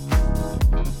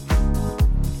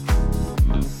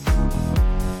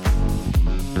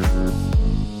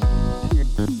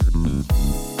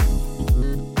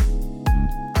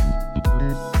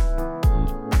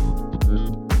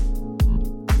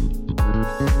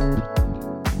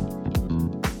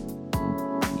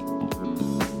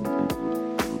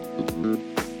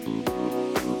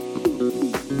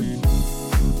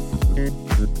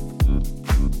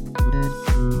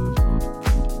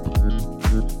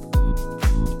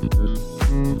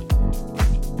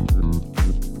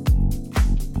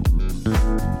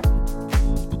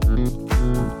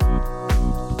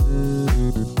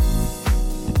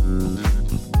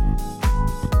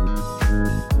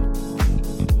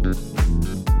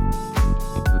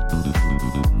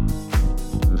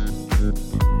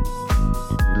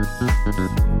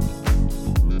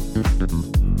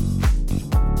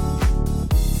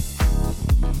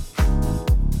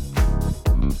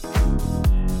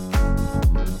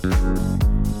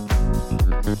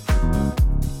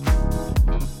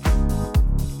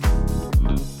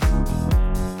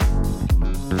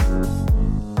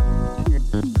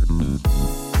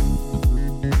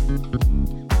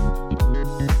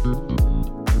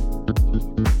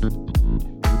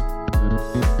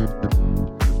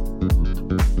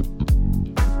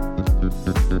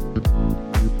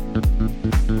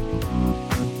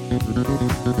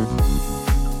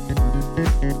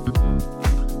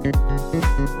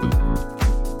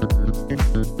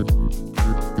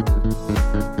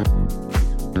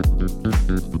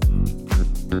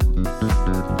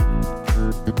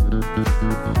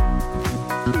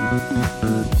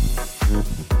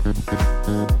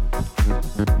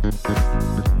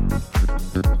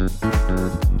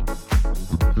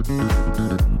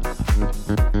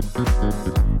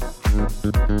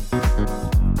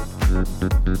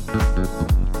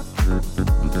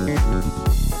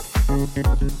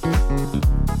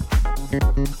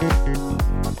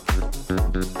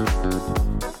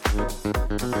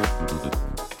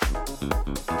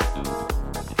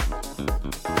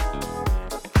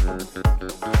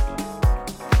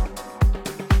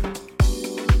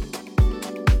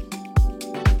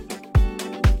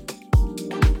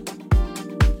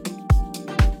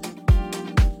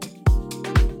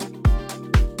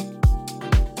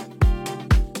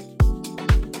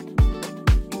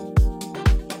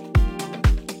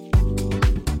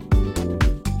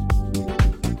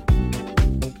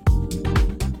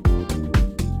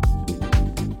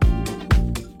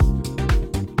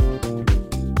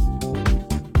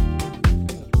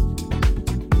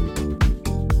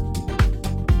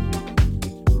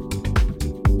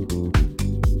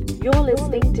 You're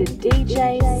listening to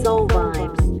DJ Soul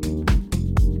Vibes.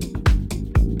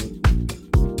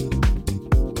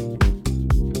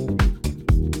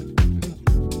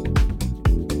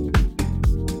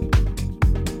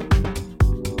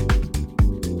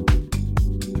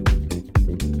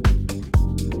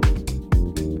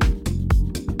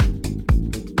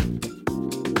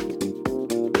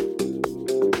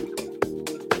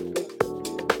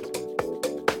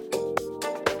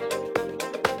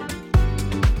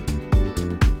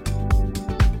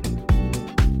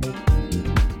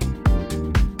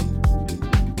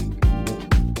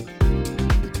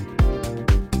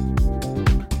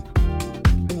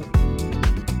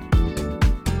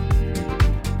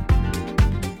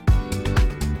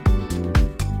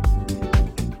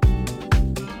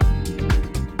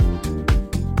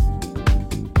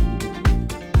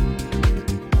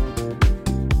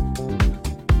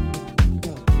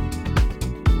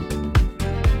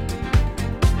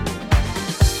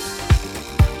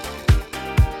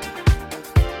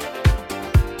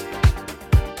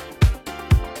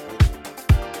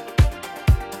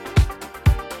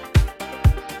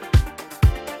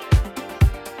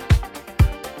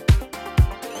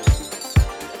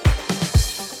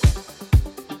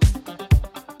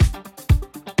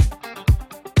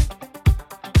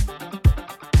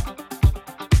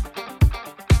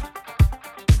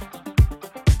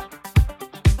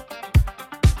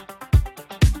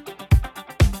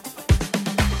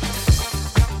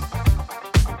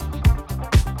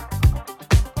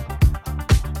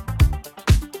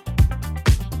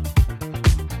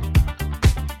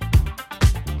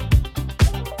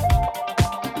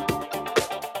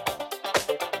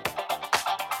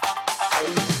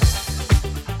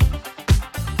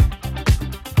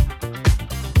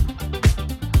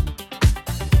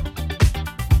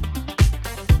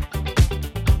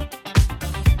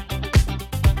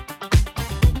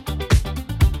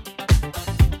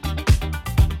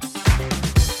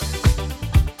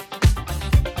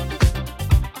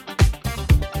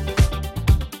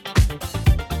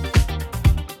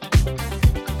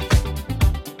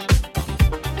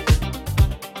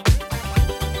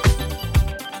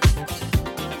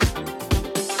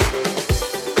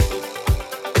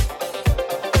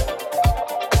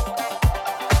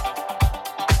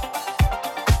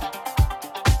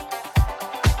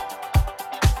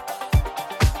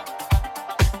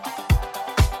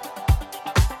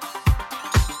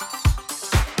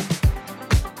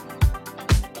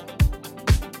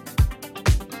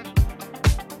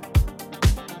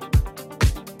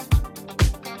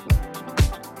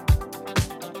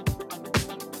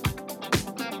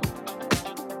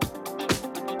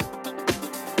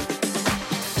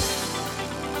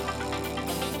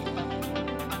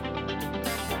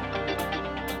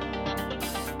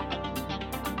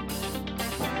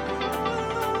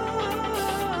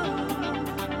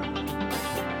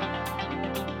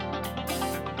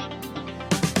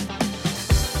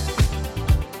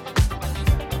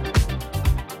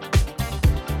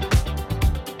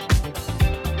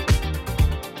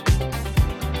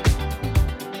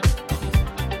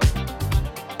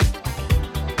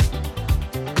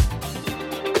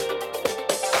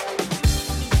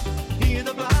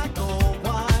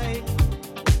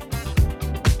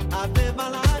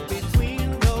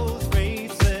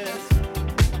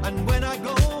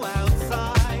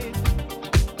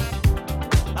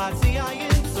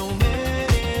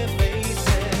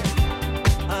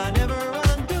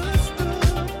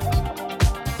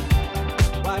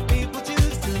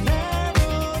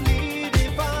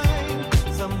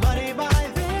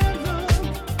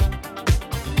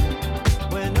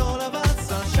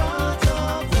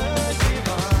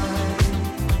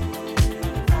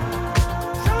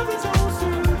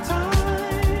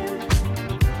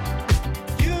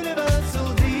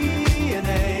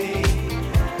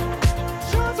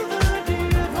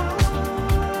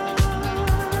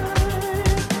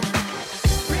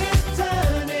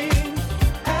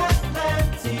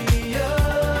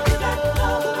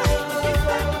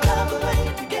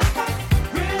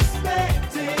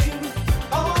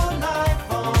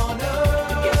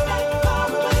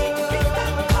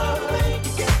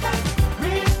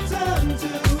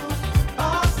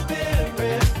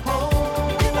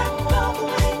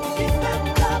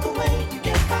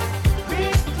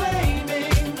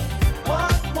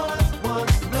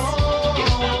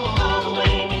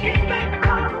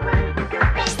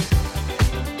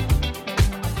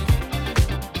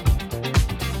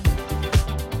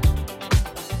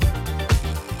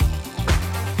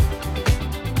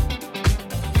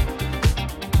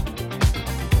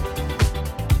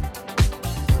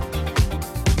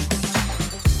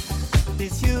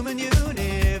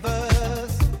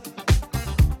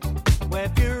 where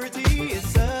purity is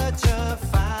such a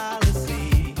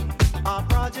fallacy. Our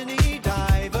progeny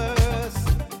diverse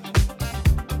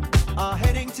are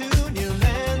heading to new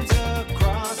lands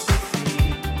across the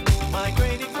sea,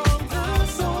 migrating from the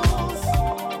source.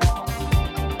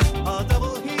 A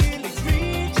double helix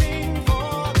reaching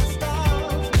for the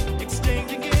stars,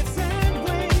 exchanging gifts and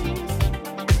ways,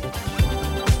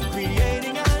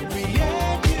 creating and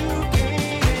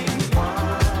re-educating.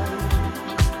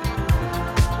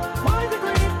 Why the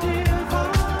great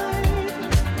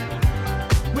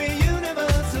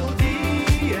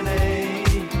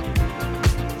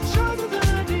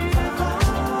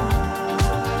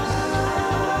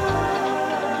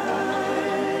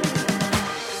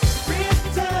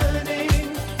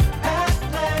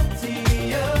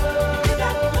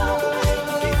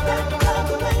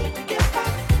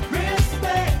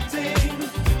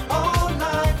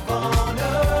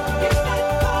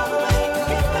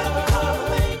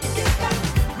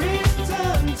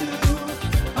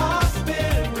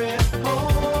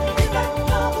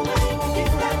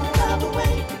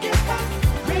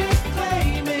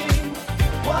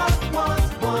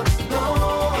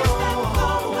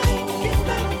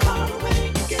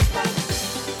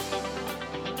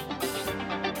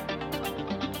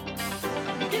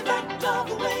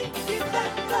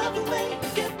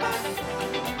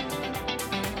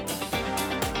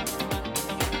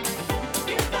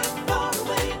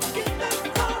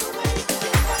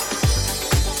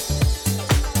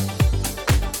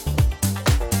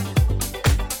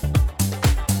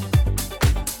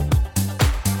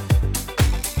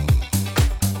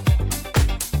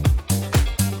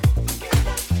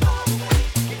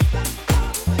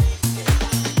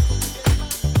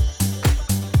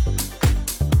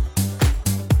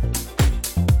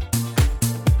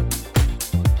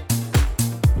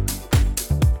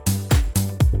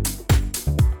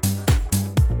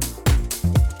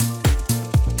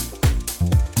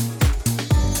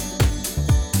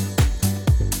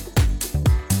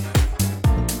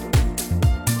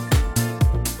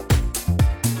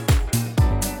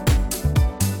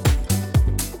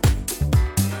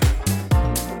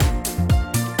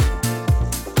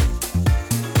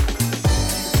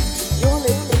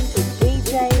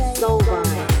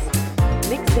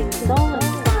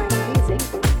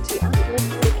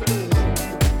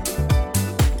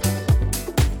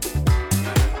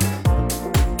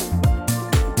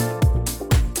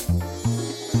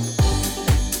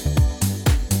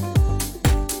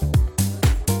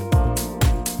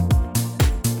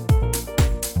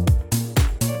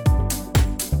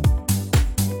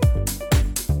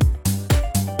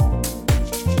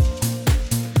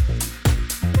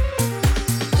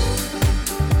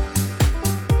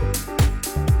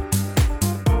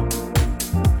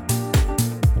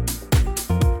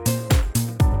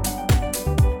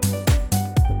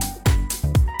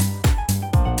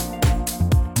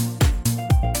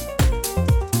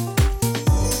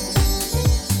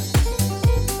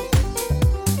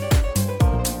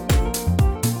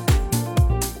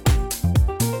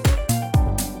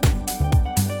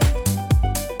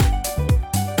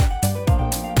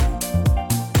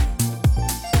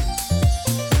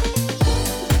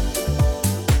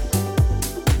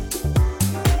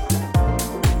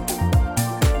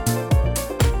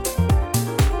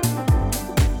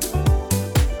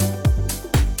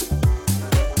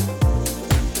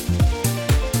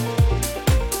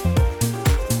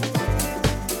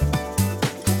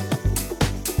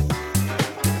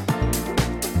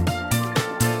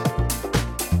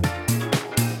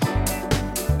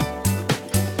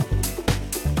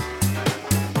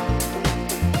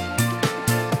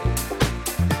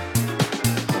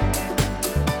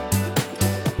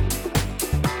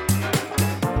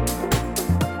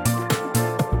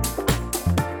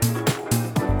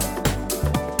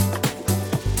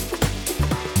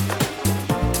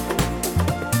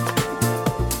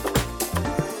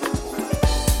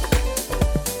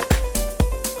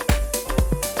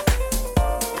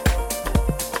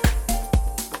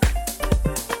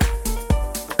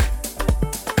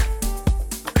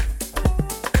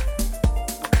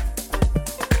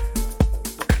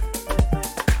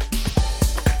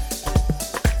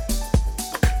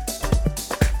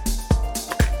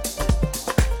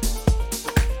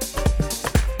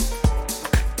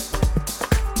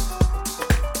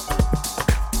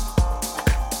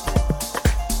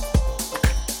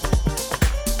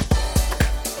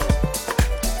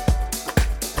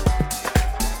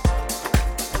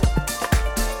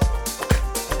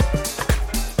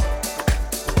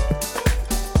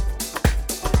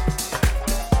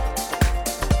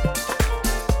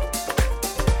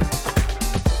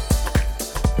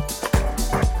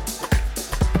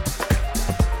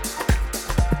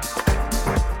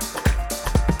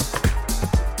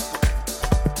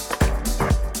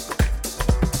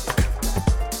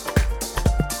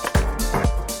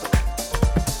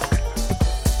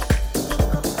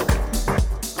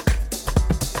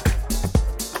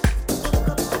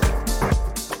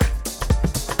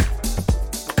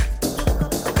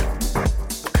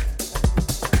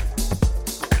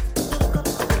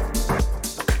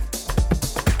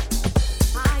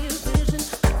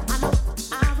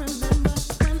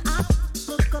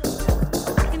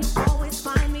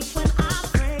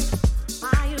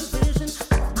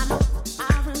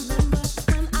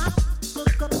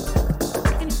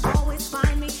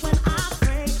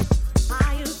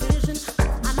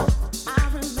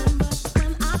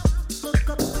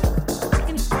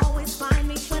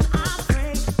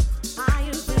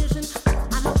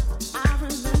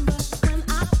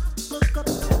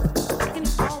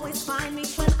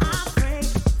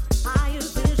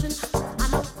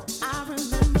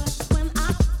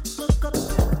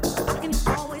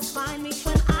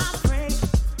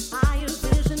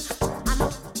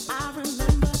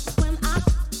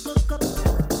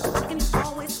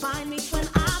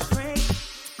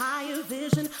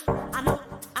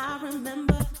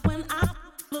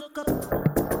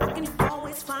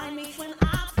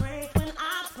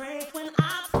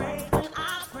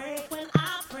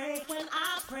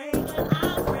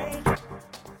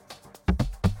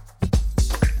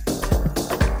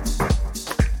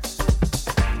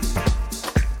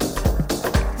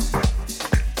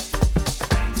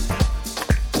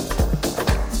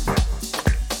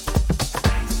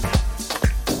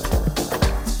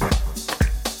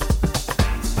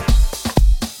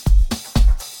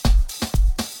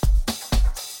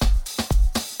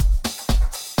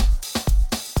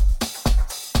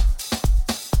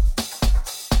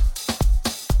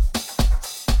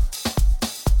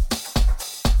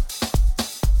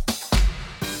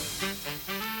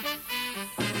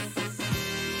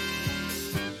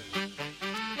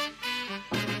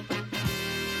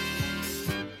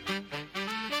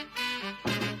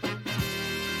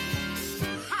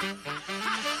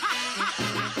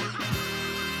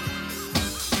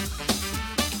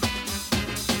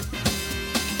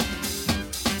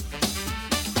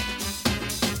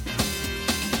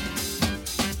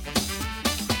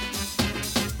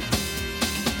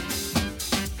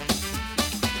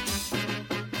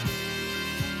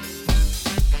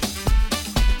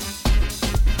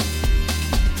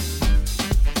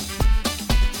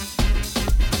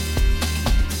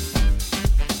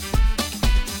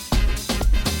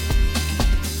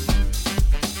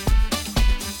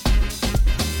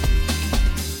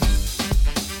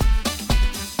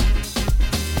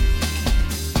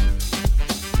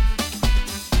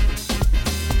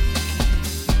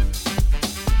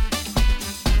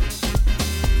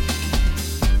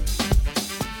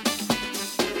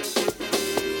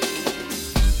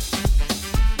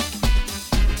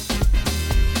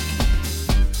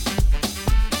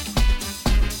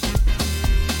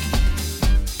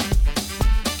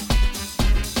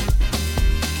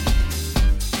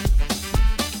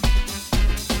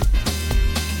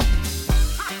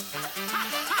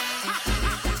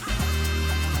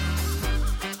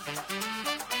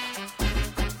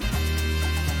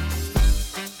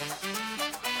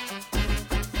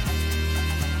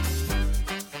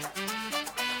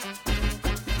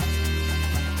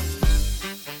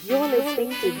You're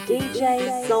listening to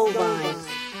DJ Soul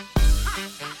Vibes.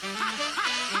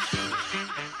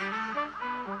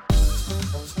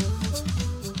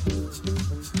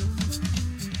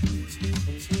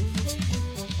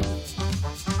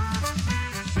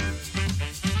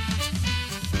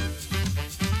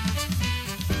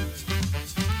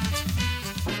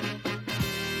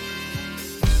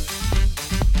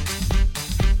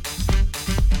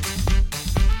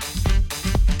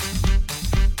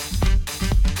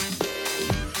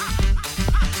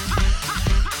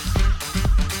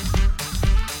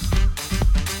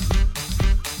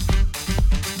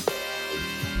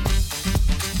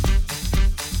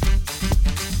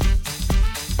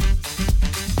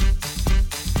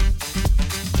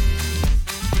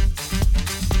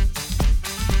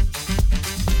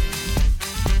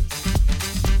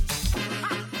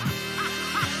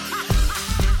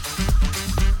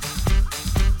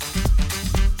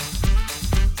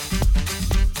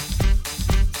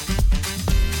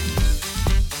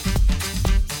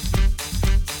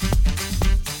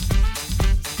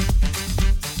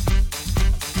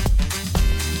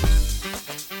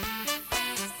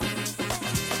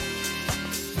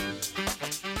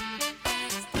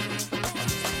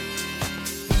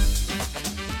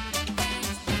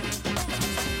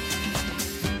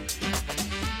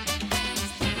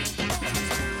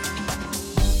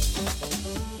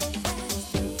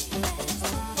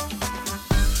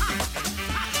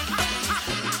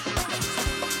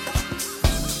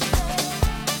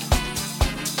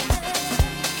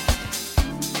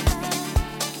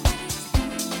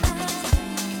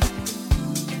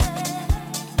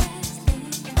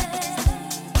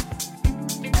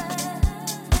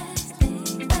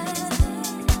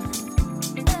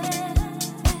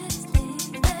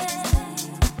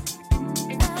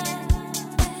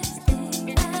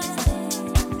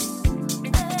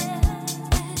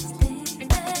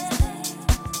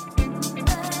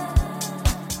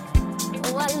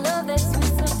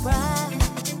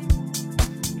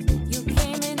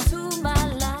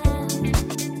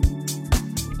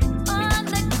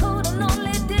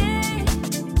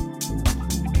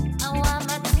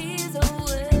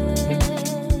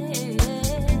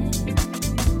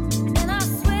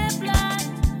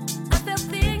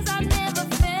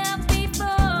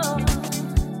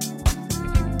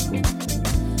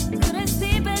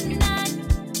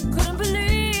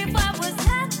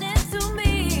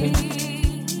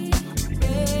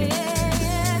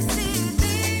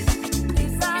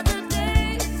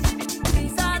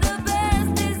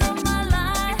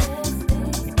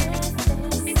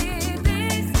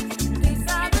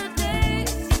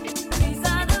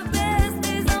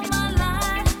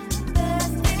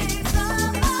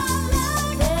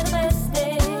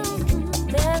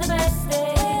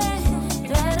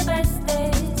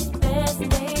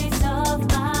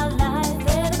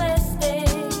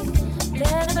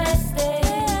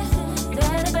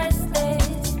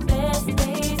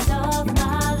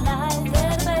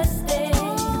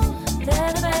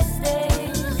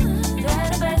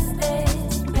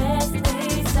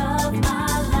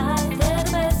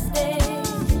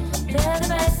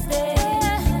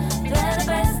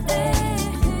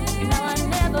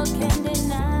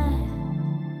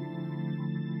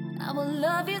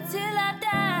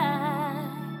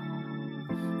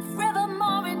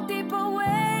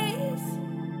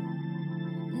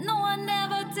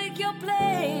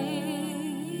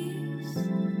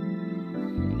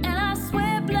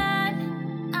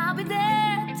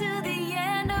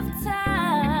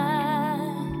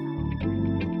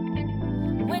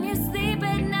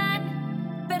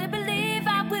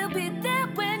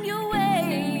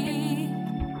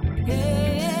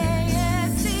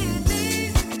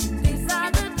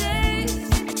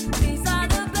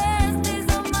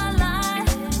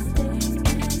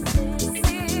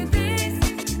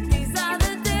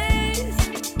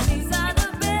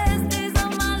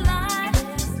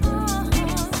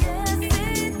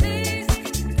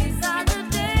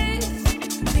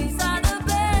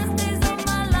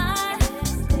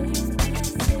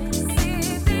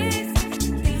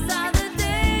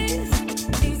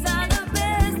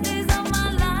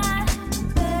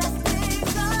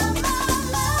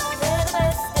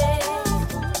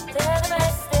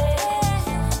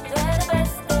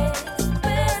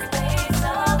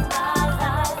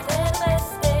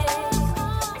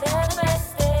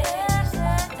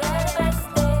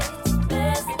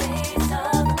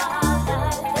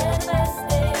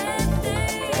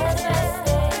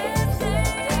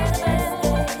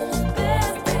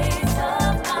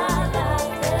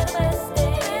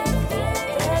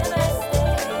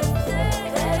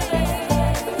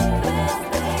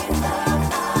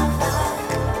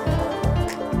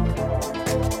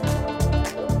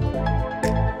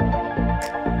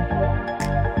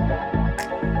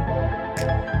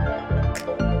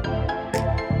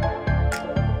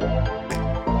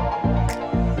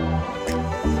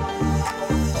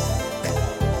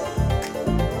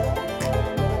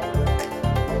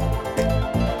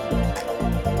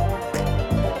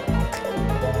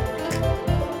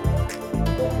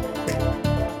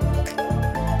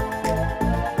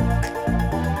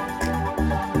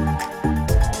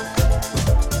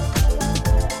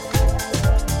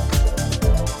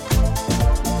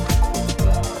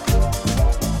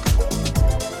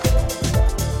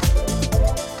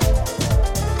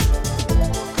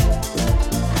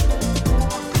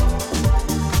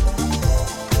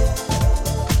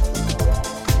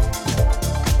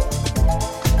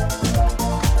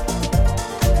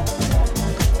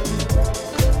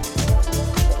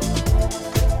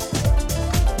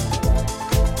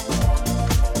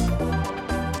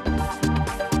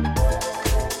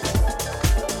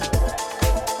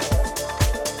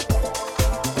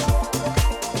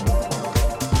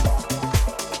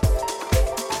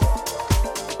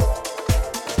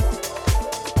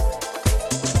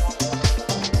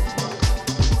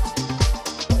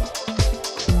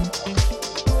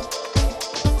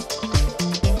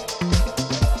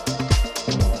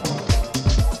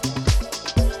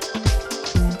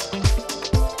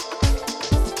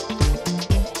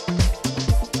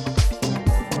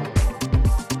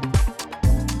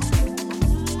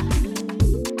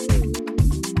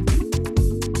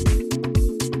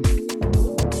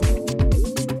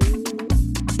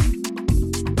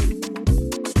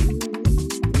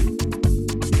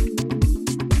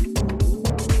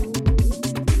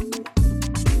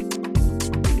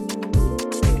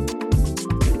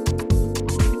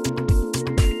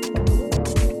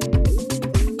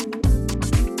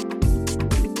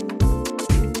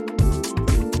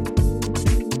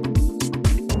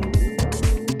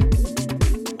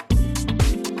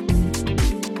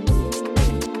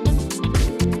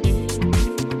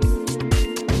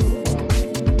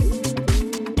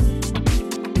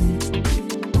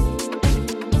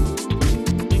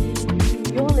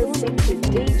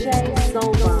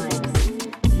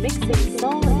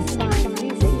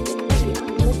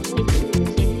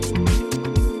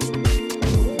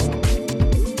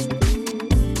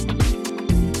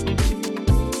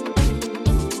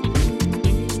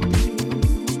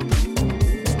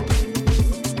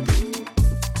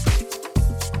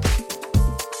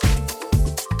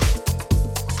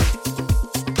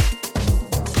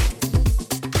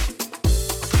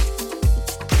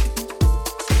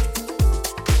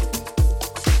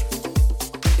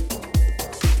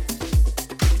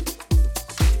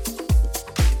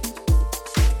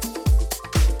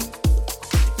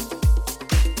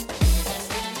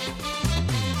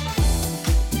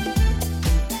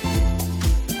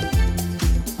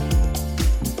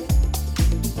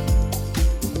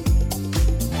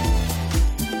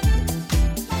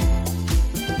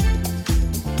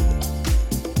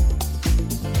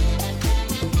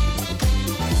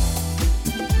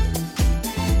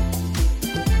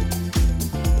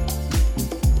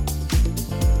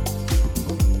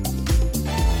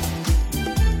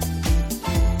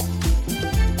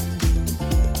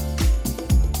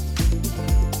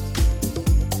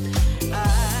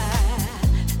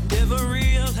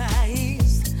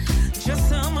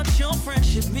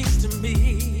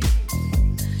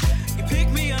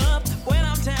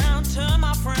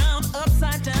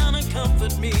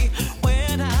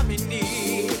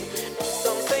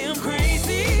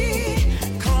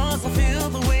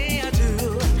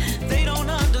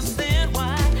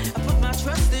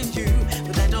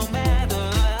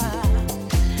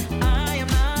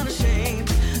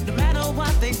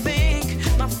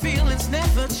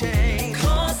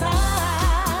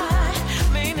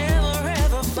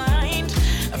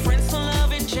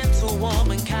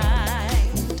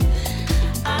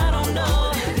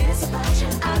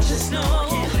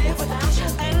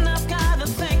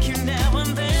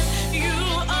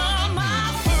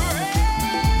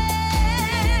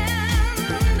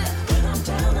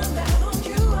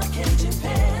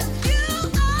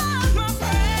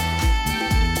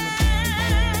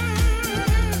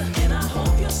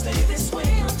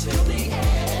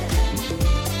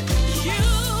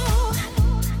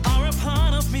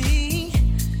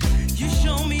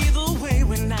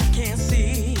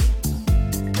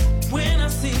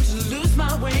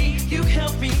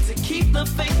 the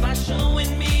faith by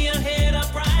showing me ahead a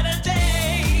brighter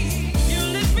day. You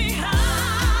lift me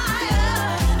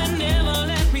higher and never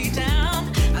let me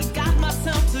down. I got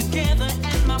myself together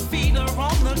and my feet are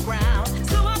on the ground.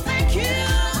 So I thank you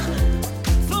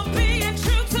for being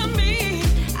true to me.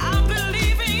 I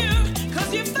believe in you,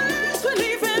 'cause you first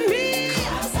believe in me.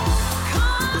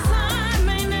 'Cause I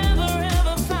may never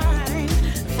ever find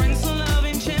friends so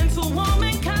loving, gentle, warm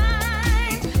and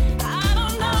kind. I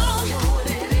don't know what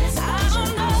it is, I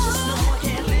don't know. I just know I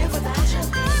can't live without you.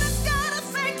 I just gotta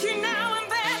thank you now and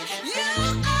then. You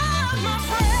are my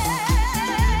friend.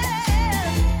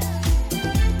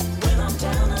 When I'm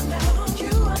down and out on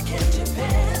you, I can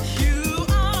depend. You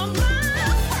are my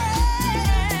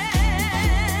friend,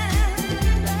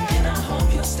 and I hope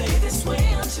you'll stay this way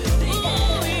until the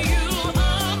end. You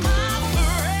are my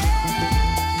friend.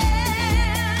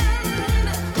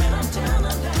 When I'm down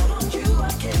and out on you, I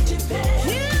can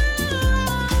depend. You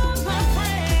are my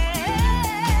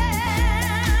friend,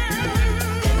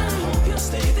 and I hope you'll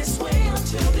stay this way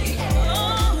until the end.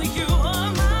 Oh, you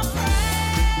are my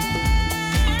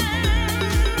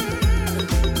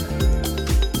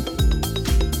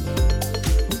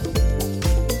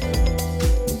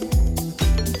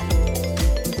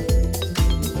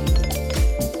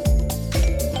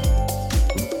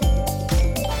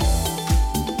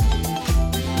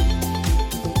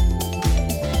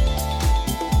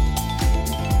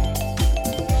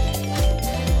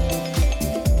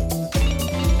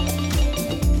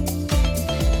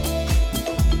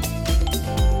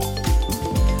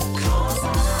Cause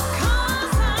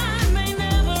I may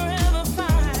never ever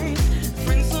find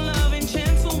friends so loving,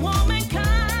 gentle, warm and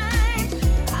kind.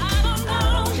 I don't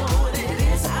know what it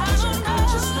is, I don't know. I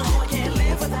just know I can't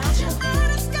live without you.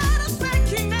 I just gotta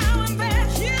thank you now and then.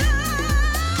 You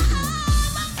are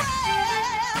my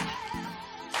friend.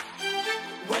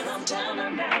 When I'm down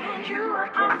and out on you, I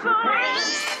can depend.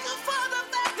 For the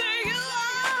fact that you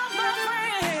are my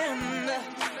friend,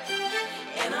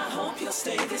 and I hope you'll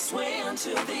stay this way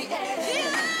until the end. You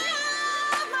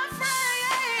are my friend.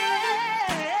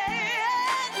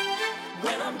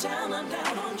 When I'm down and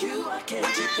out on you, I can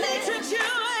depend. You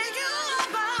are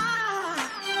my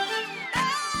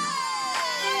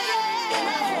and I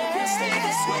hope you'll stay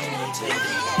this way until the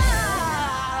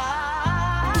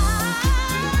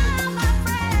end. My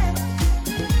friend.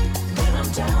 When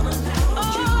I'm down and out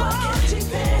on you, I can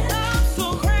depend. I'm so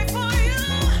grateful for you.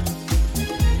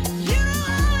 You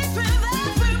always been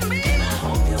there for me, and I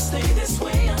hope you'll stay this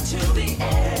way until the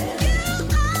end.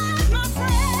 You are my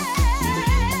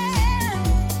friend.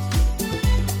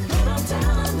 When I'm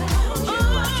down and out on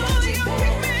you, I can depend. You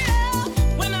pick me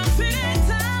up when I'm feeling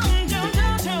down, down,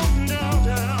 down, down, down,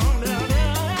 down, down,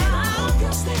 down. And I hope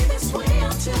you'll stay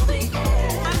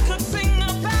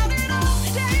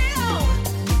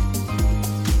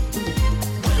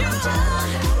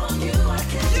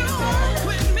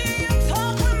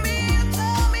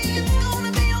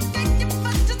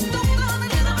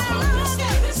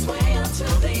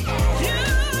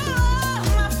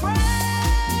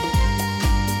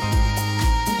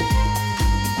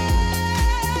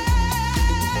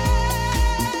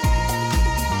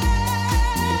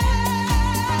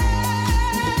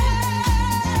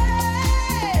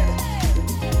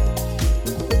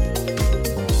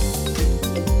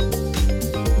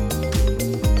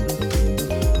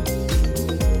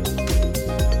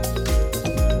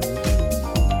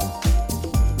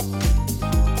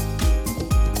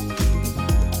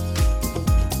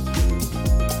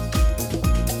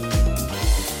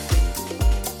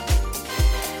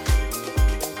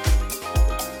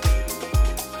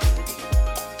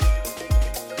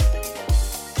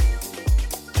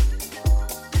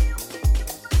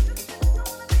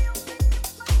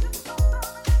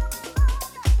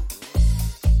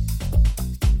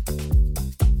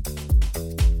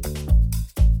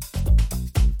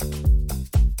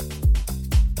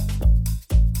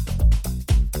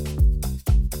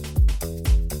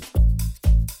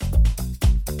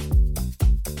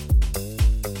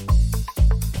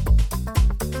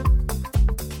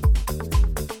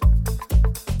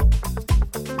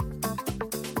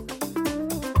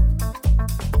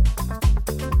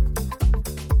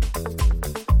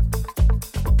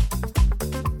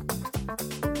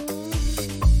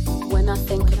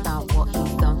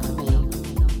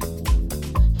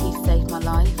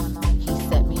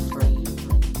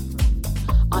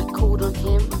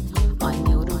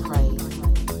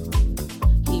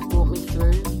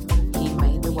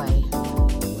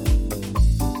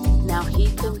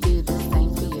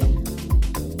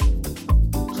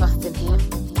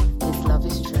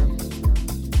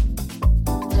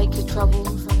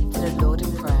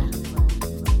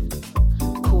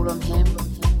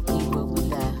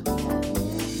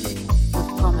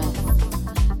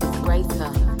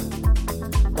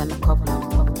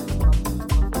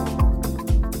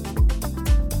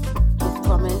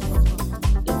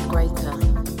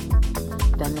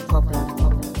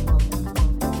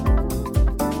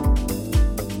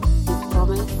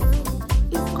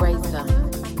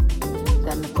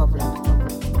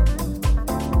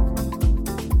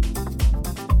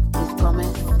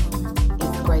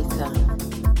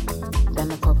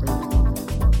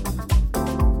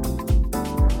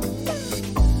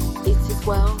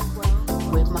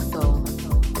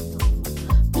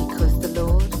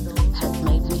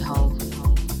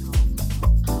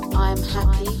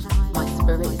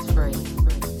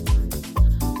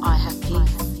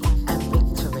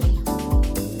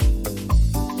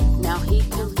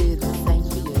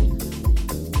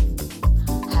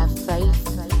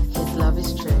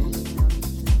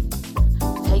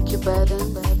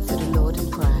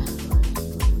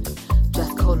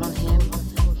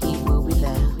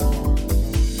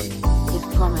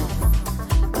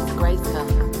greater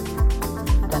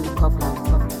than the problem.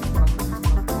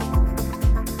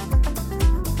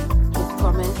 His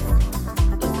promise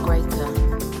is greater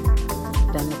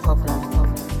than the problem.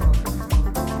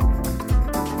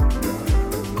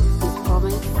 His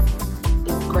promise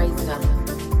is greater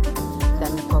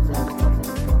than the problem.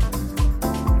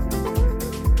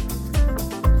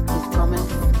 His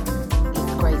promise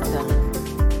is greater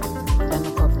than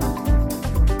the problem.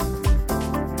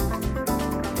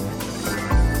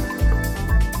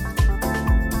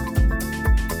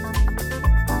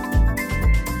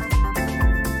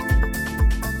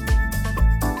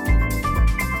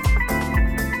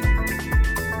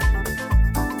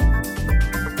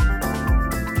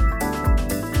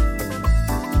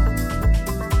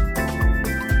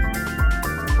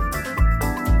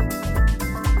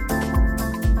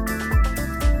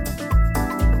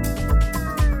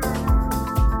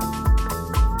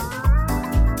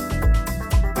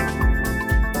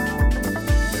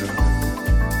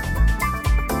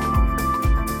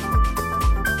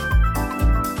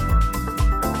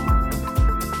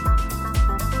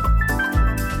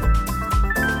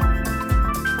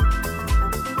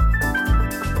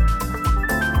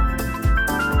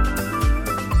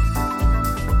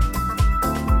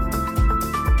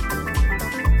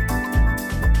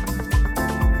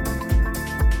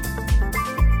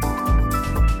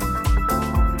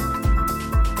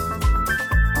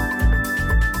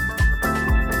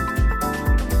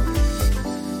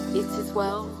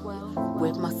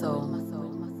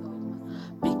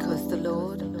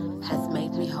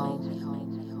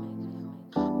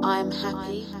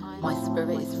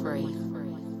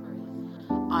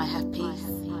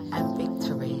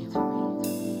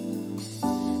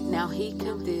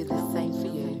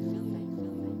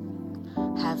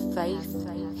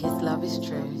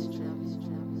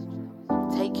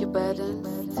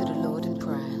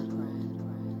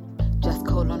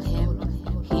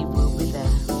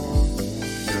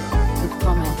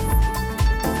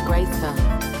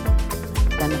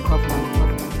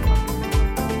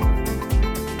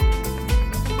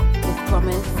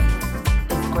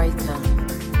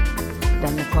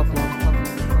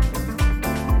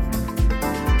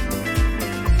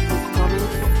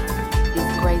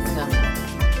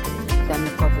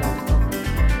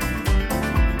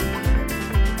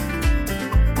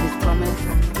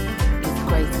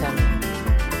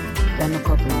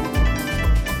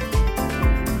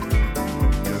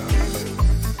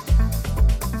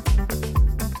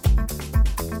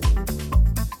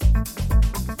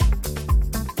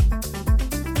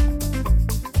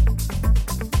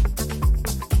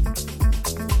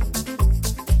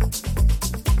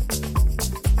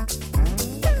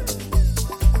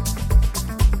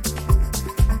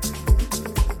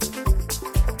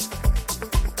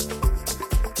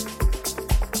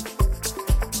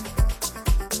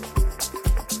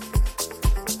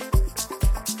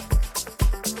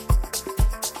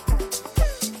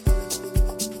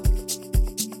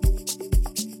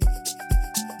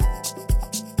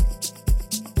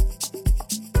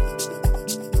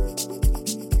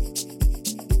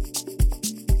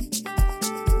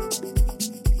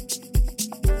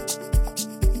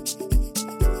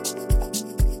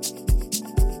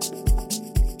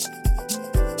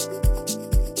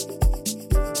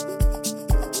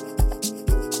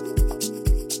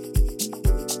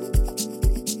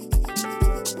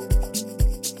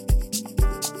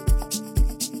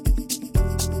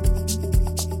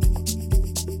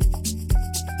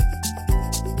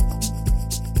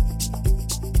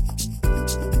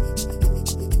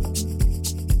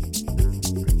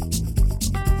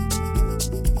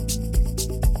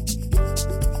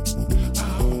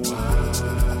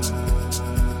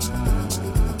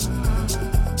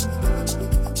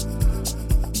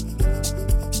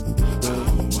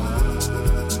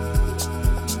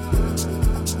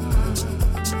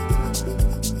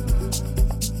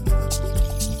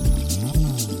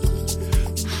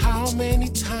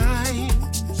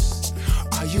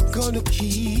 gonna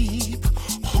keep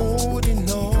holding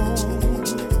on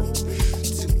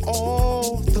to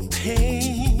all the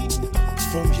pain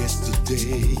from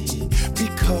yesterday,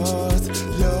 because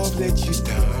love let you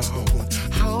down.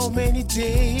 How many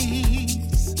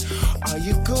days are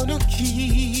you gonna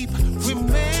keep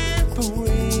remembering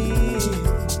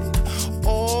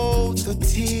all the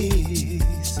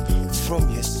tears from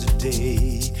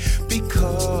yesterday,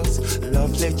 because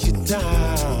love let you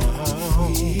down?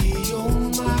 Free your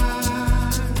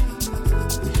mind,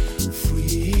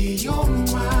 free your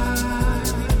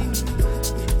mind.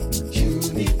 You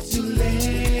need to let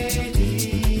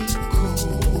it go.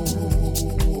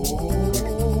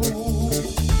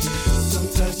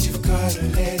 Sometimes you've gotta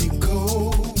let it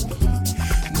go.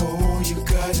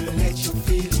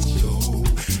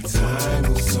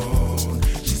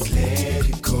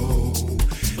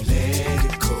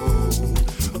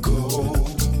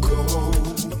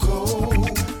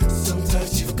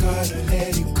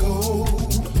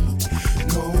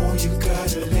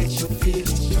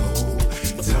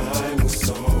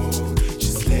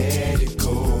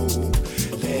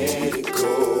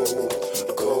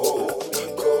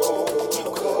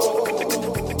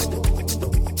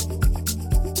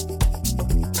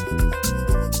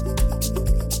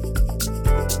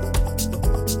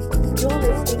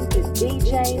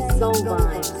 Soul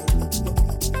Vibes.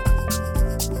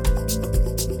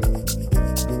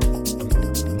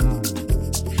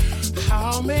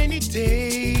 How many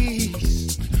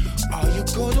days are you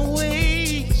gonna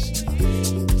waste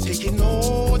taking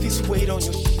all this weight on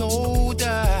your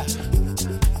shoulder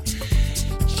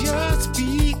just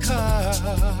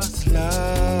because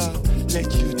love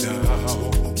let you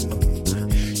down?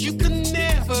 You can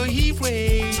never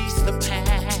erase the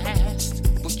past,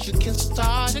 but you can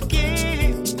start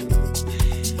again.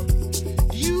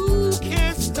 You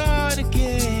can start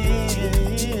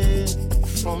again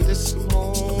from this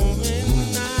moment.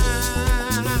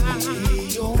 Free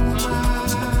your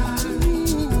mind.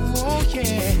 Ooh, oh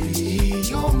yeah. Free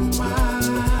your mind.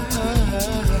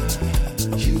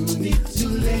 You need to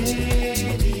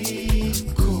let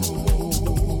it go.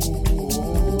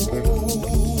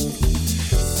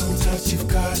 Sometimes you've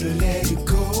gotta let it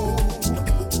go.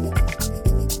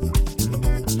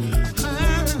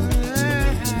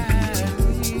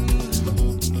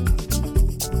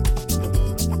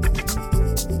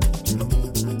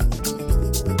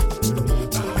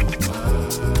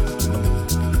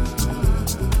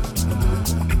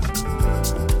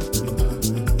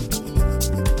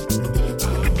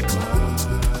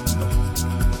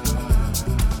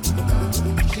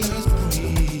 Just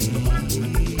breathe.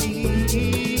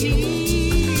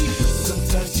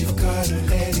 Sometimes you've gotta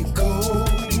let it go.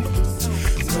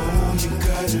 No, you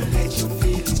gotta let your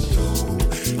feelings show.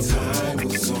 Time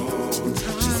was on.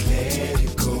 Just let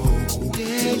it go.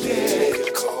 Let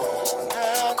it go.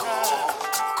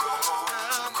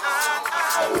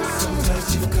 Sometimes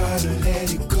you've gotta let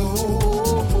it go.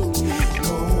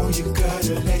 No, you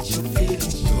gotta let your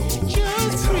feelings show.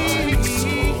 Just breathe.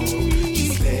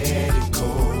 Just let it go.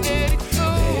 Let it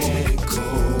go.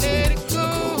 Let it go.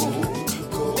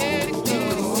 Let it go.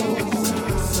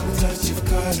 Sometimes you've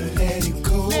gotta let it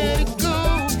go. Let it go.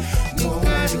 No,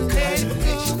 you gotta let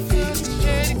your feelings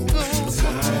show.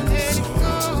 Time is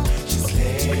on. Just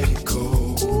let it go.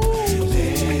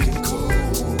 Let it go.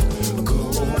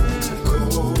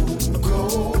 Go.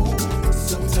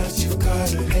 Sometimes you've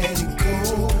gotta let it go.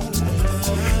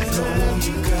 No,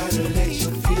 you gotta let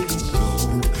your feelings show.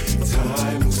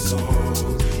 Time is on.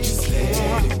 Just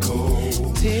let it go.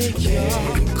 Take your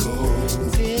time.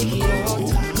 Take your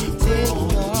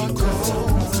time.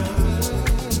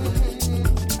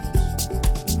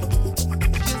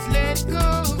 Just let it go.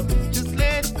 Just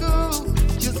let it go.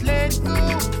 Just let it go.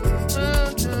 No.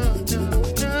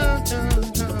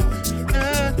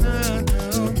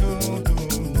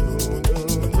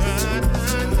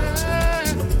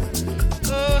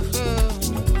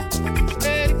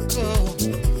 Let it go.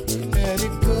 Let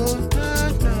it go.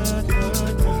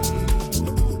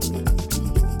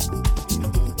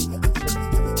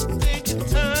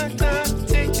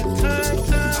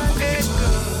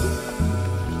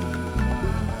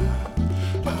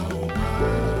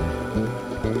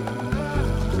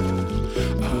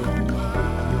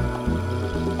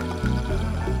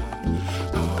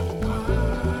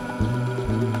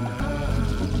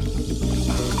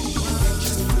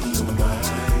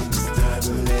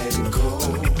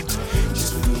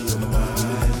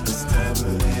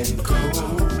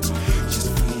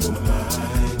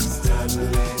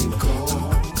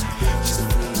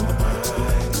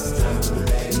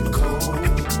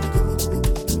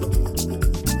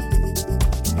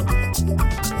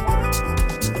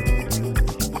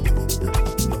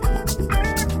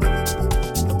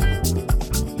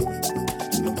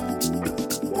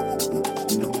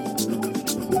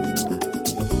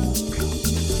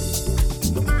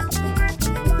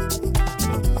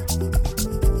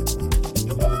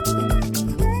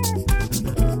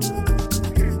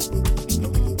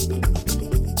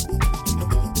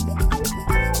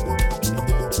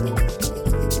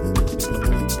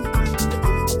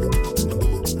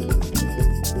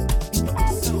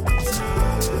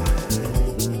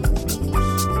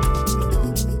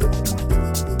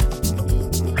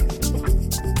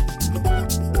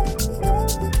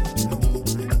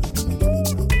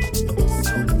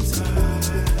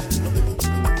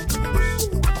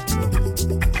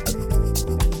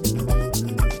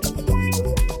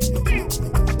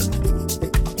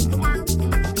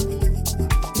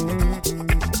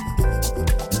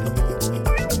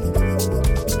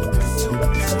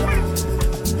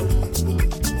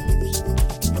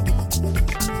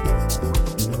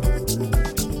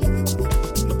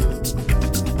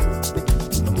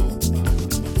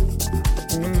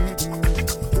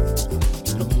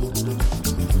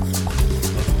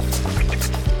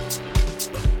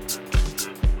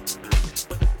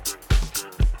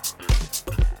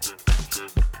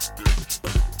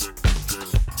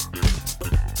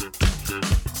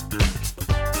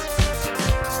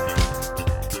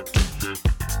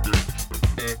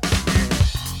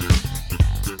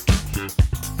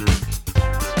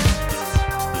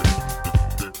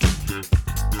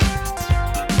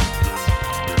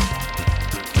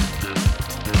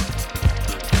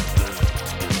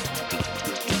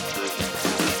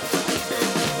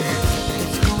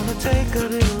 Take a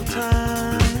little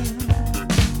time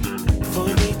for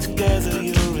me to gather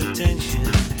your attention.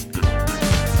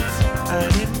 I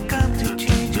didn't come to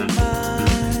change your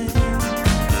mind.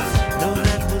 No,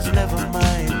 that was never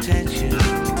my intention.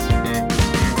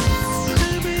 To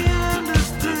be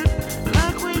understood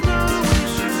like we know we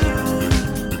should,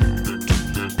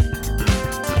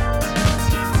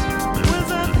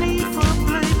 without need for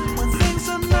blame when things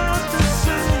are not the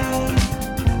same.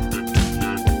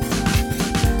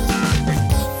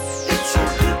 It's so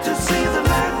good to see the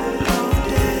light of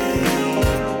day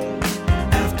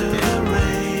after the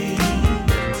rain.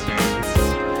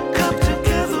 Come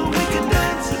together, we can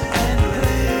dance and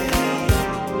play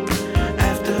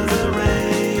after the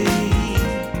rain.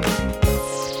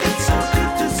 It's so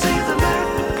good to see the light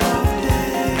of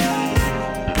day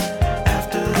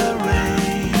after the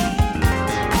rain.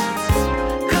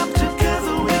 Come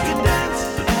together, we can dance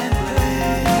and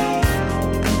play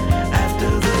after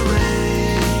the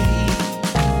rain.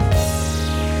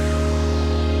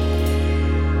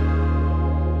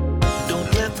 Don't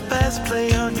let the past play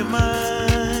on your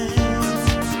mind.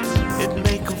 It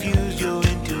may confuse your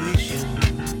intuition.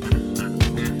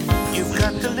 You've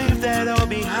got to leave that all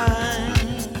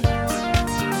behind.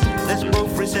 Let's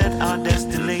both reset our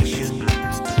destination.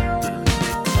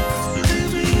 To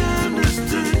be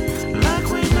understood like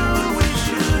we know we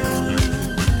should,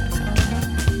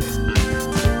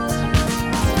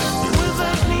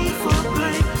 without need for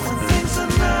blame when things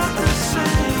are not the same.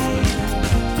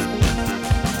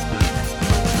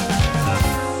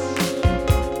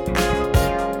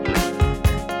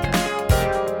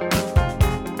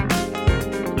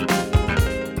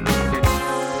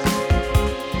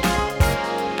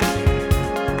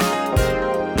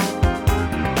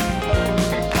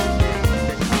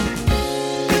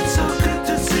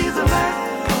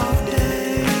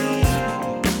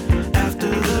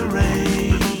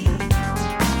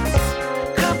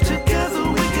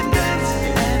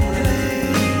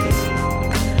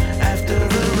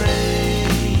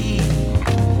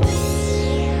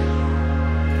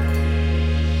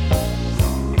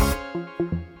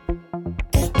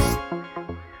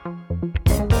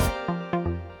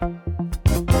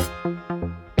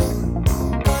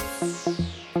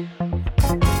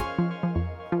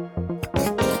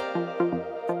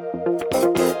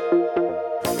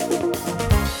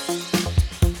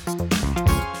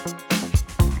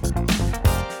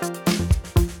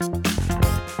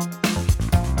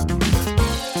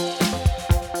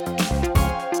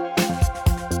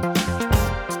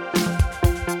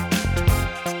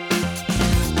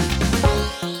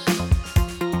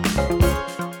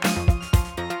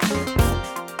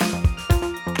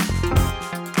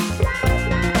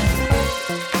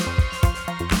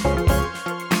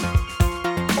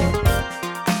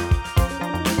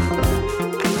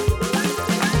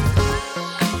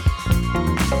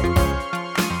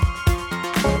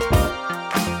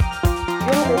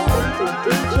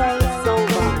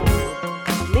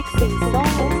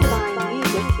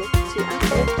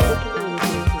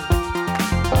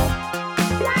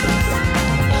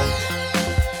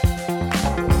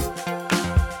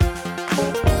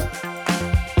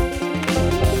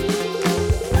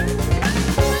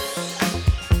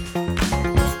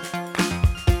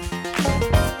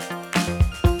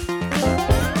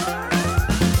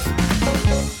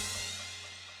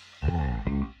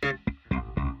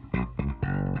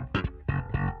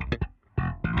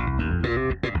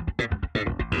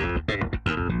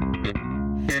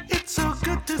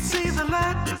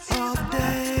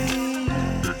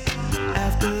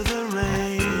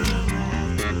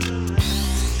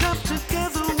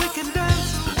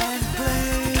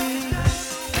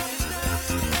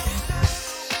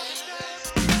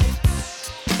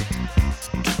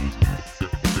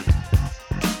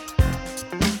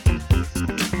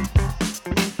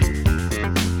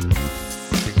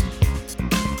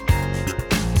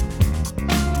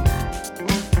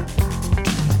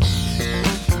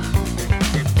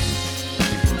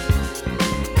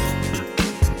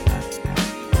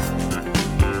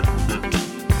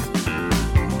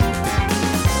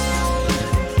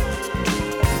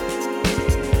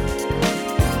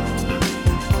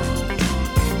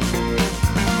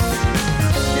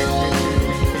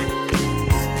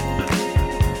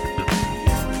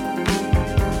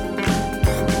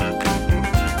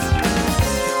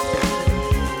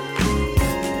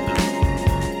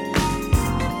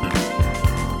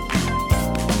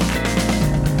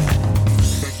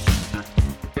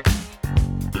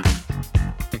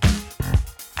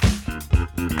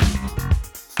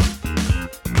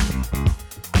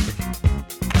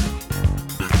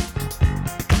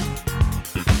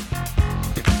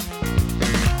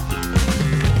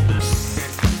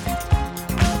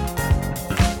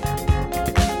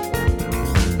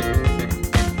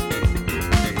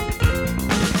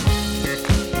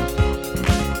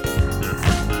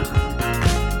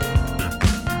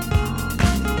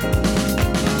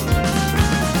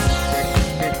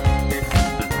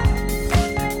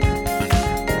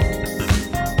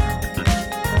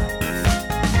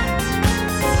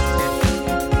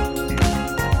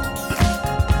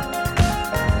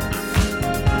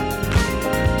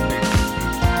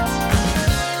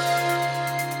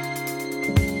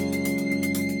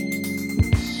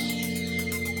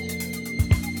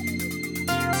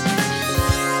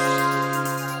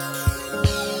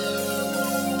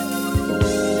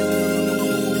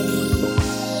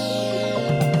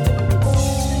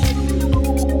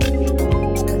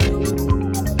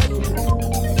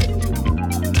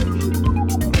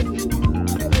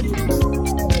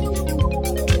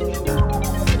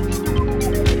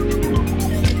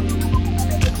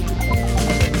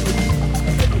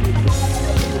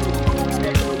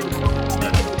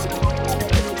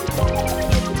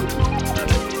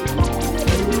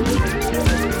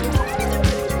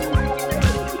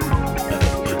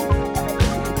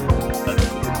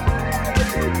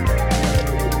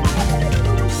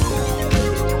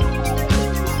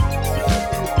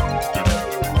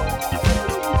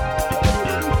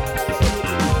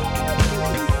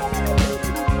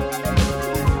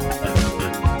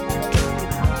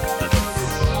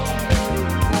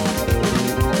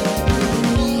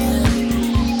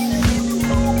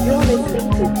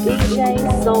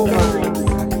 Soul Vibes.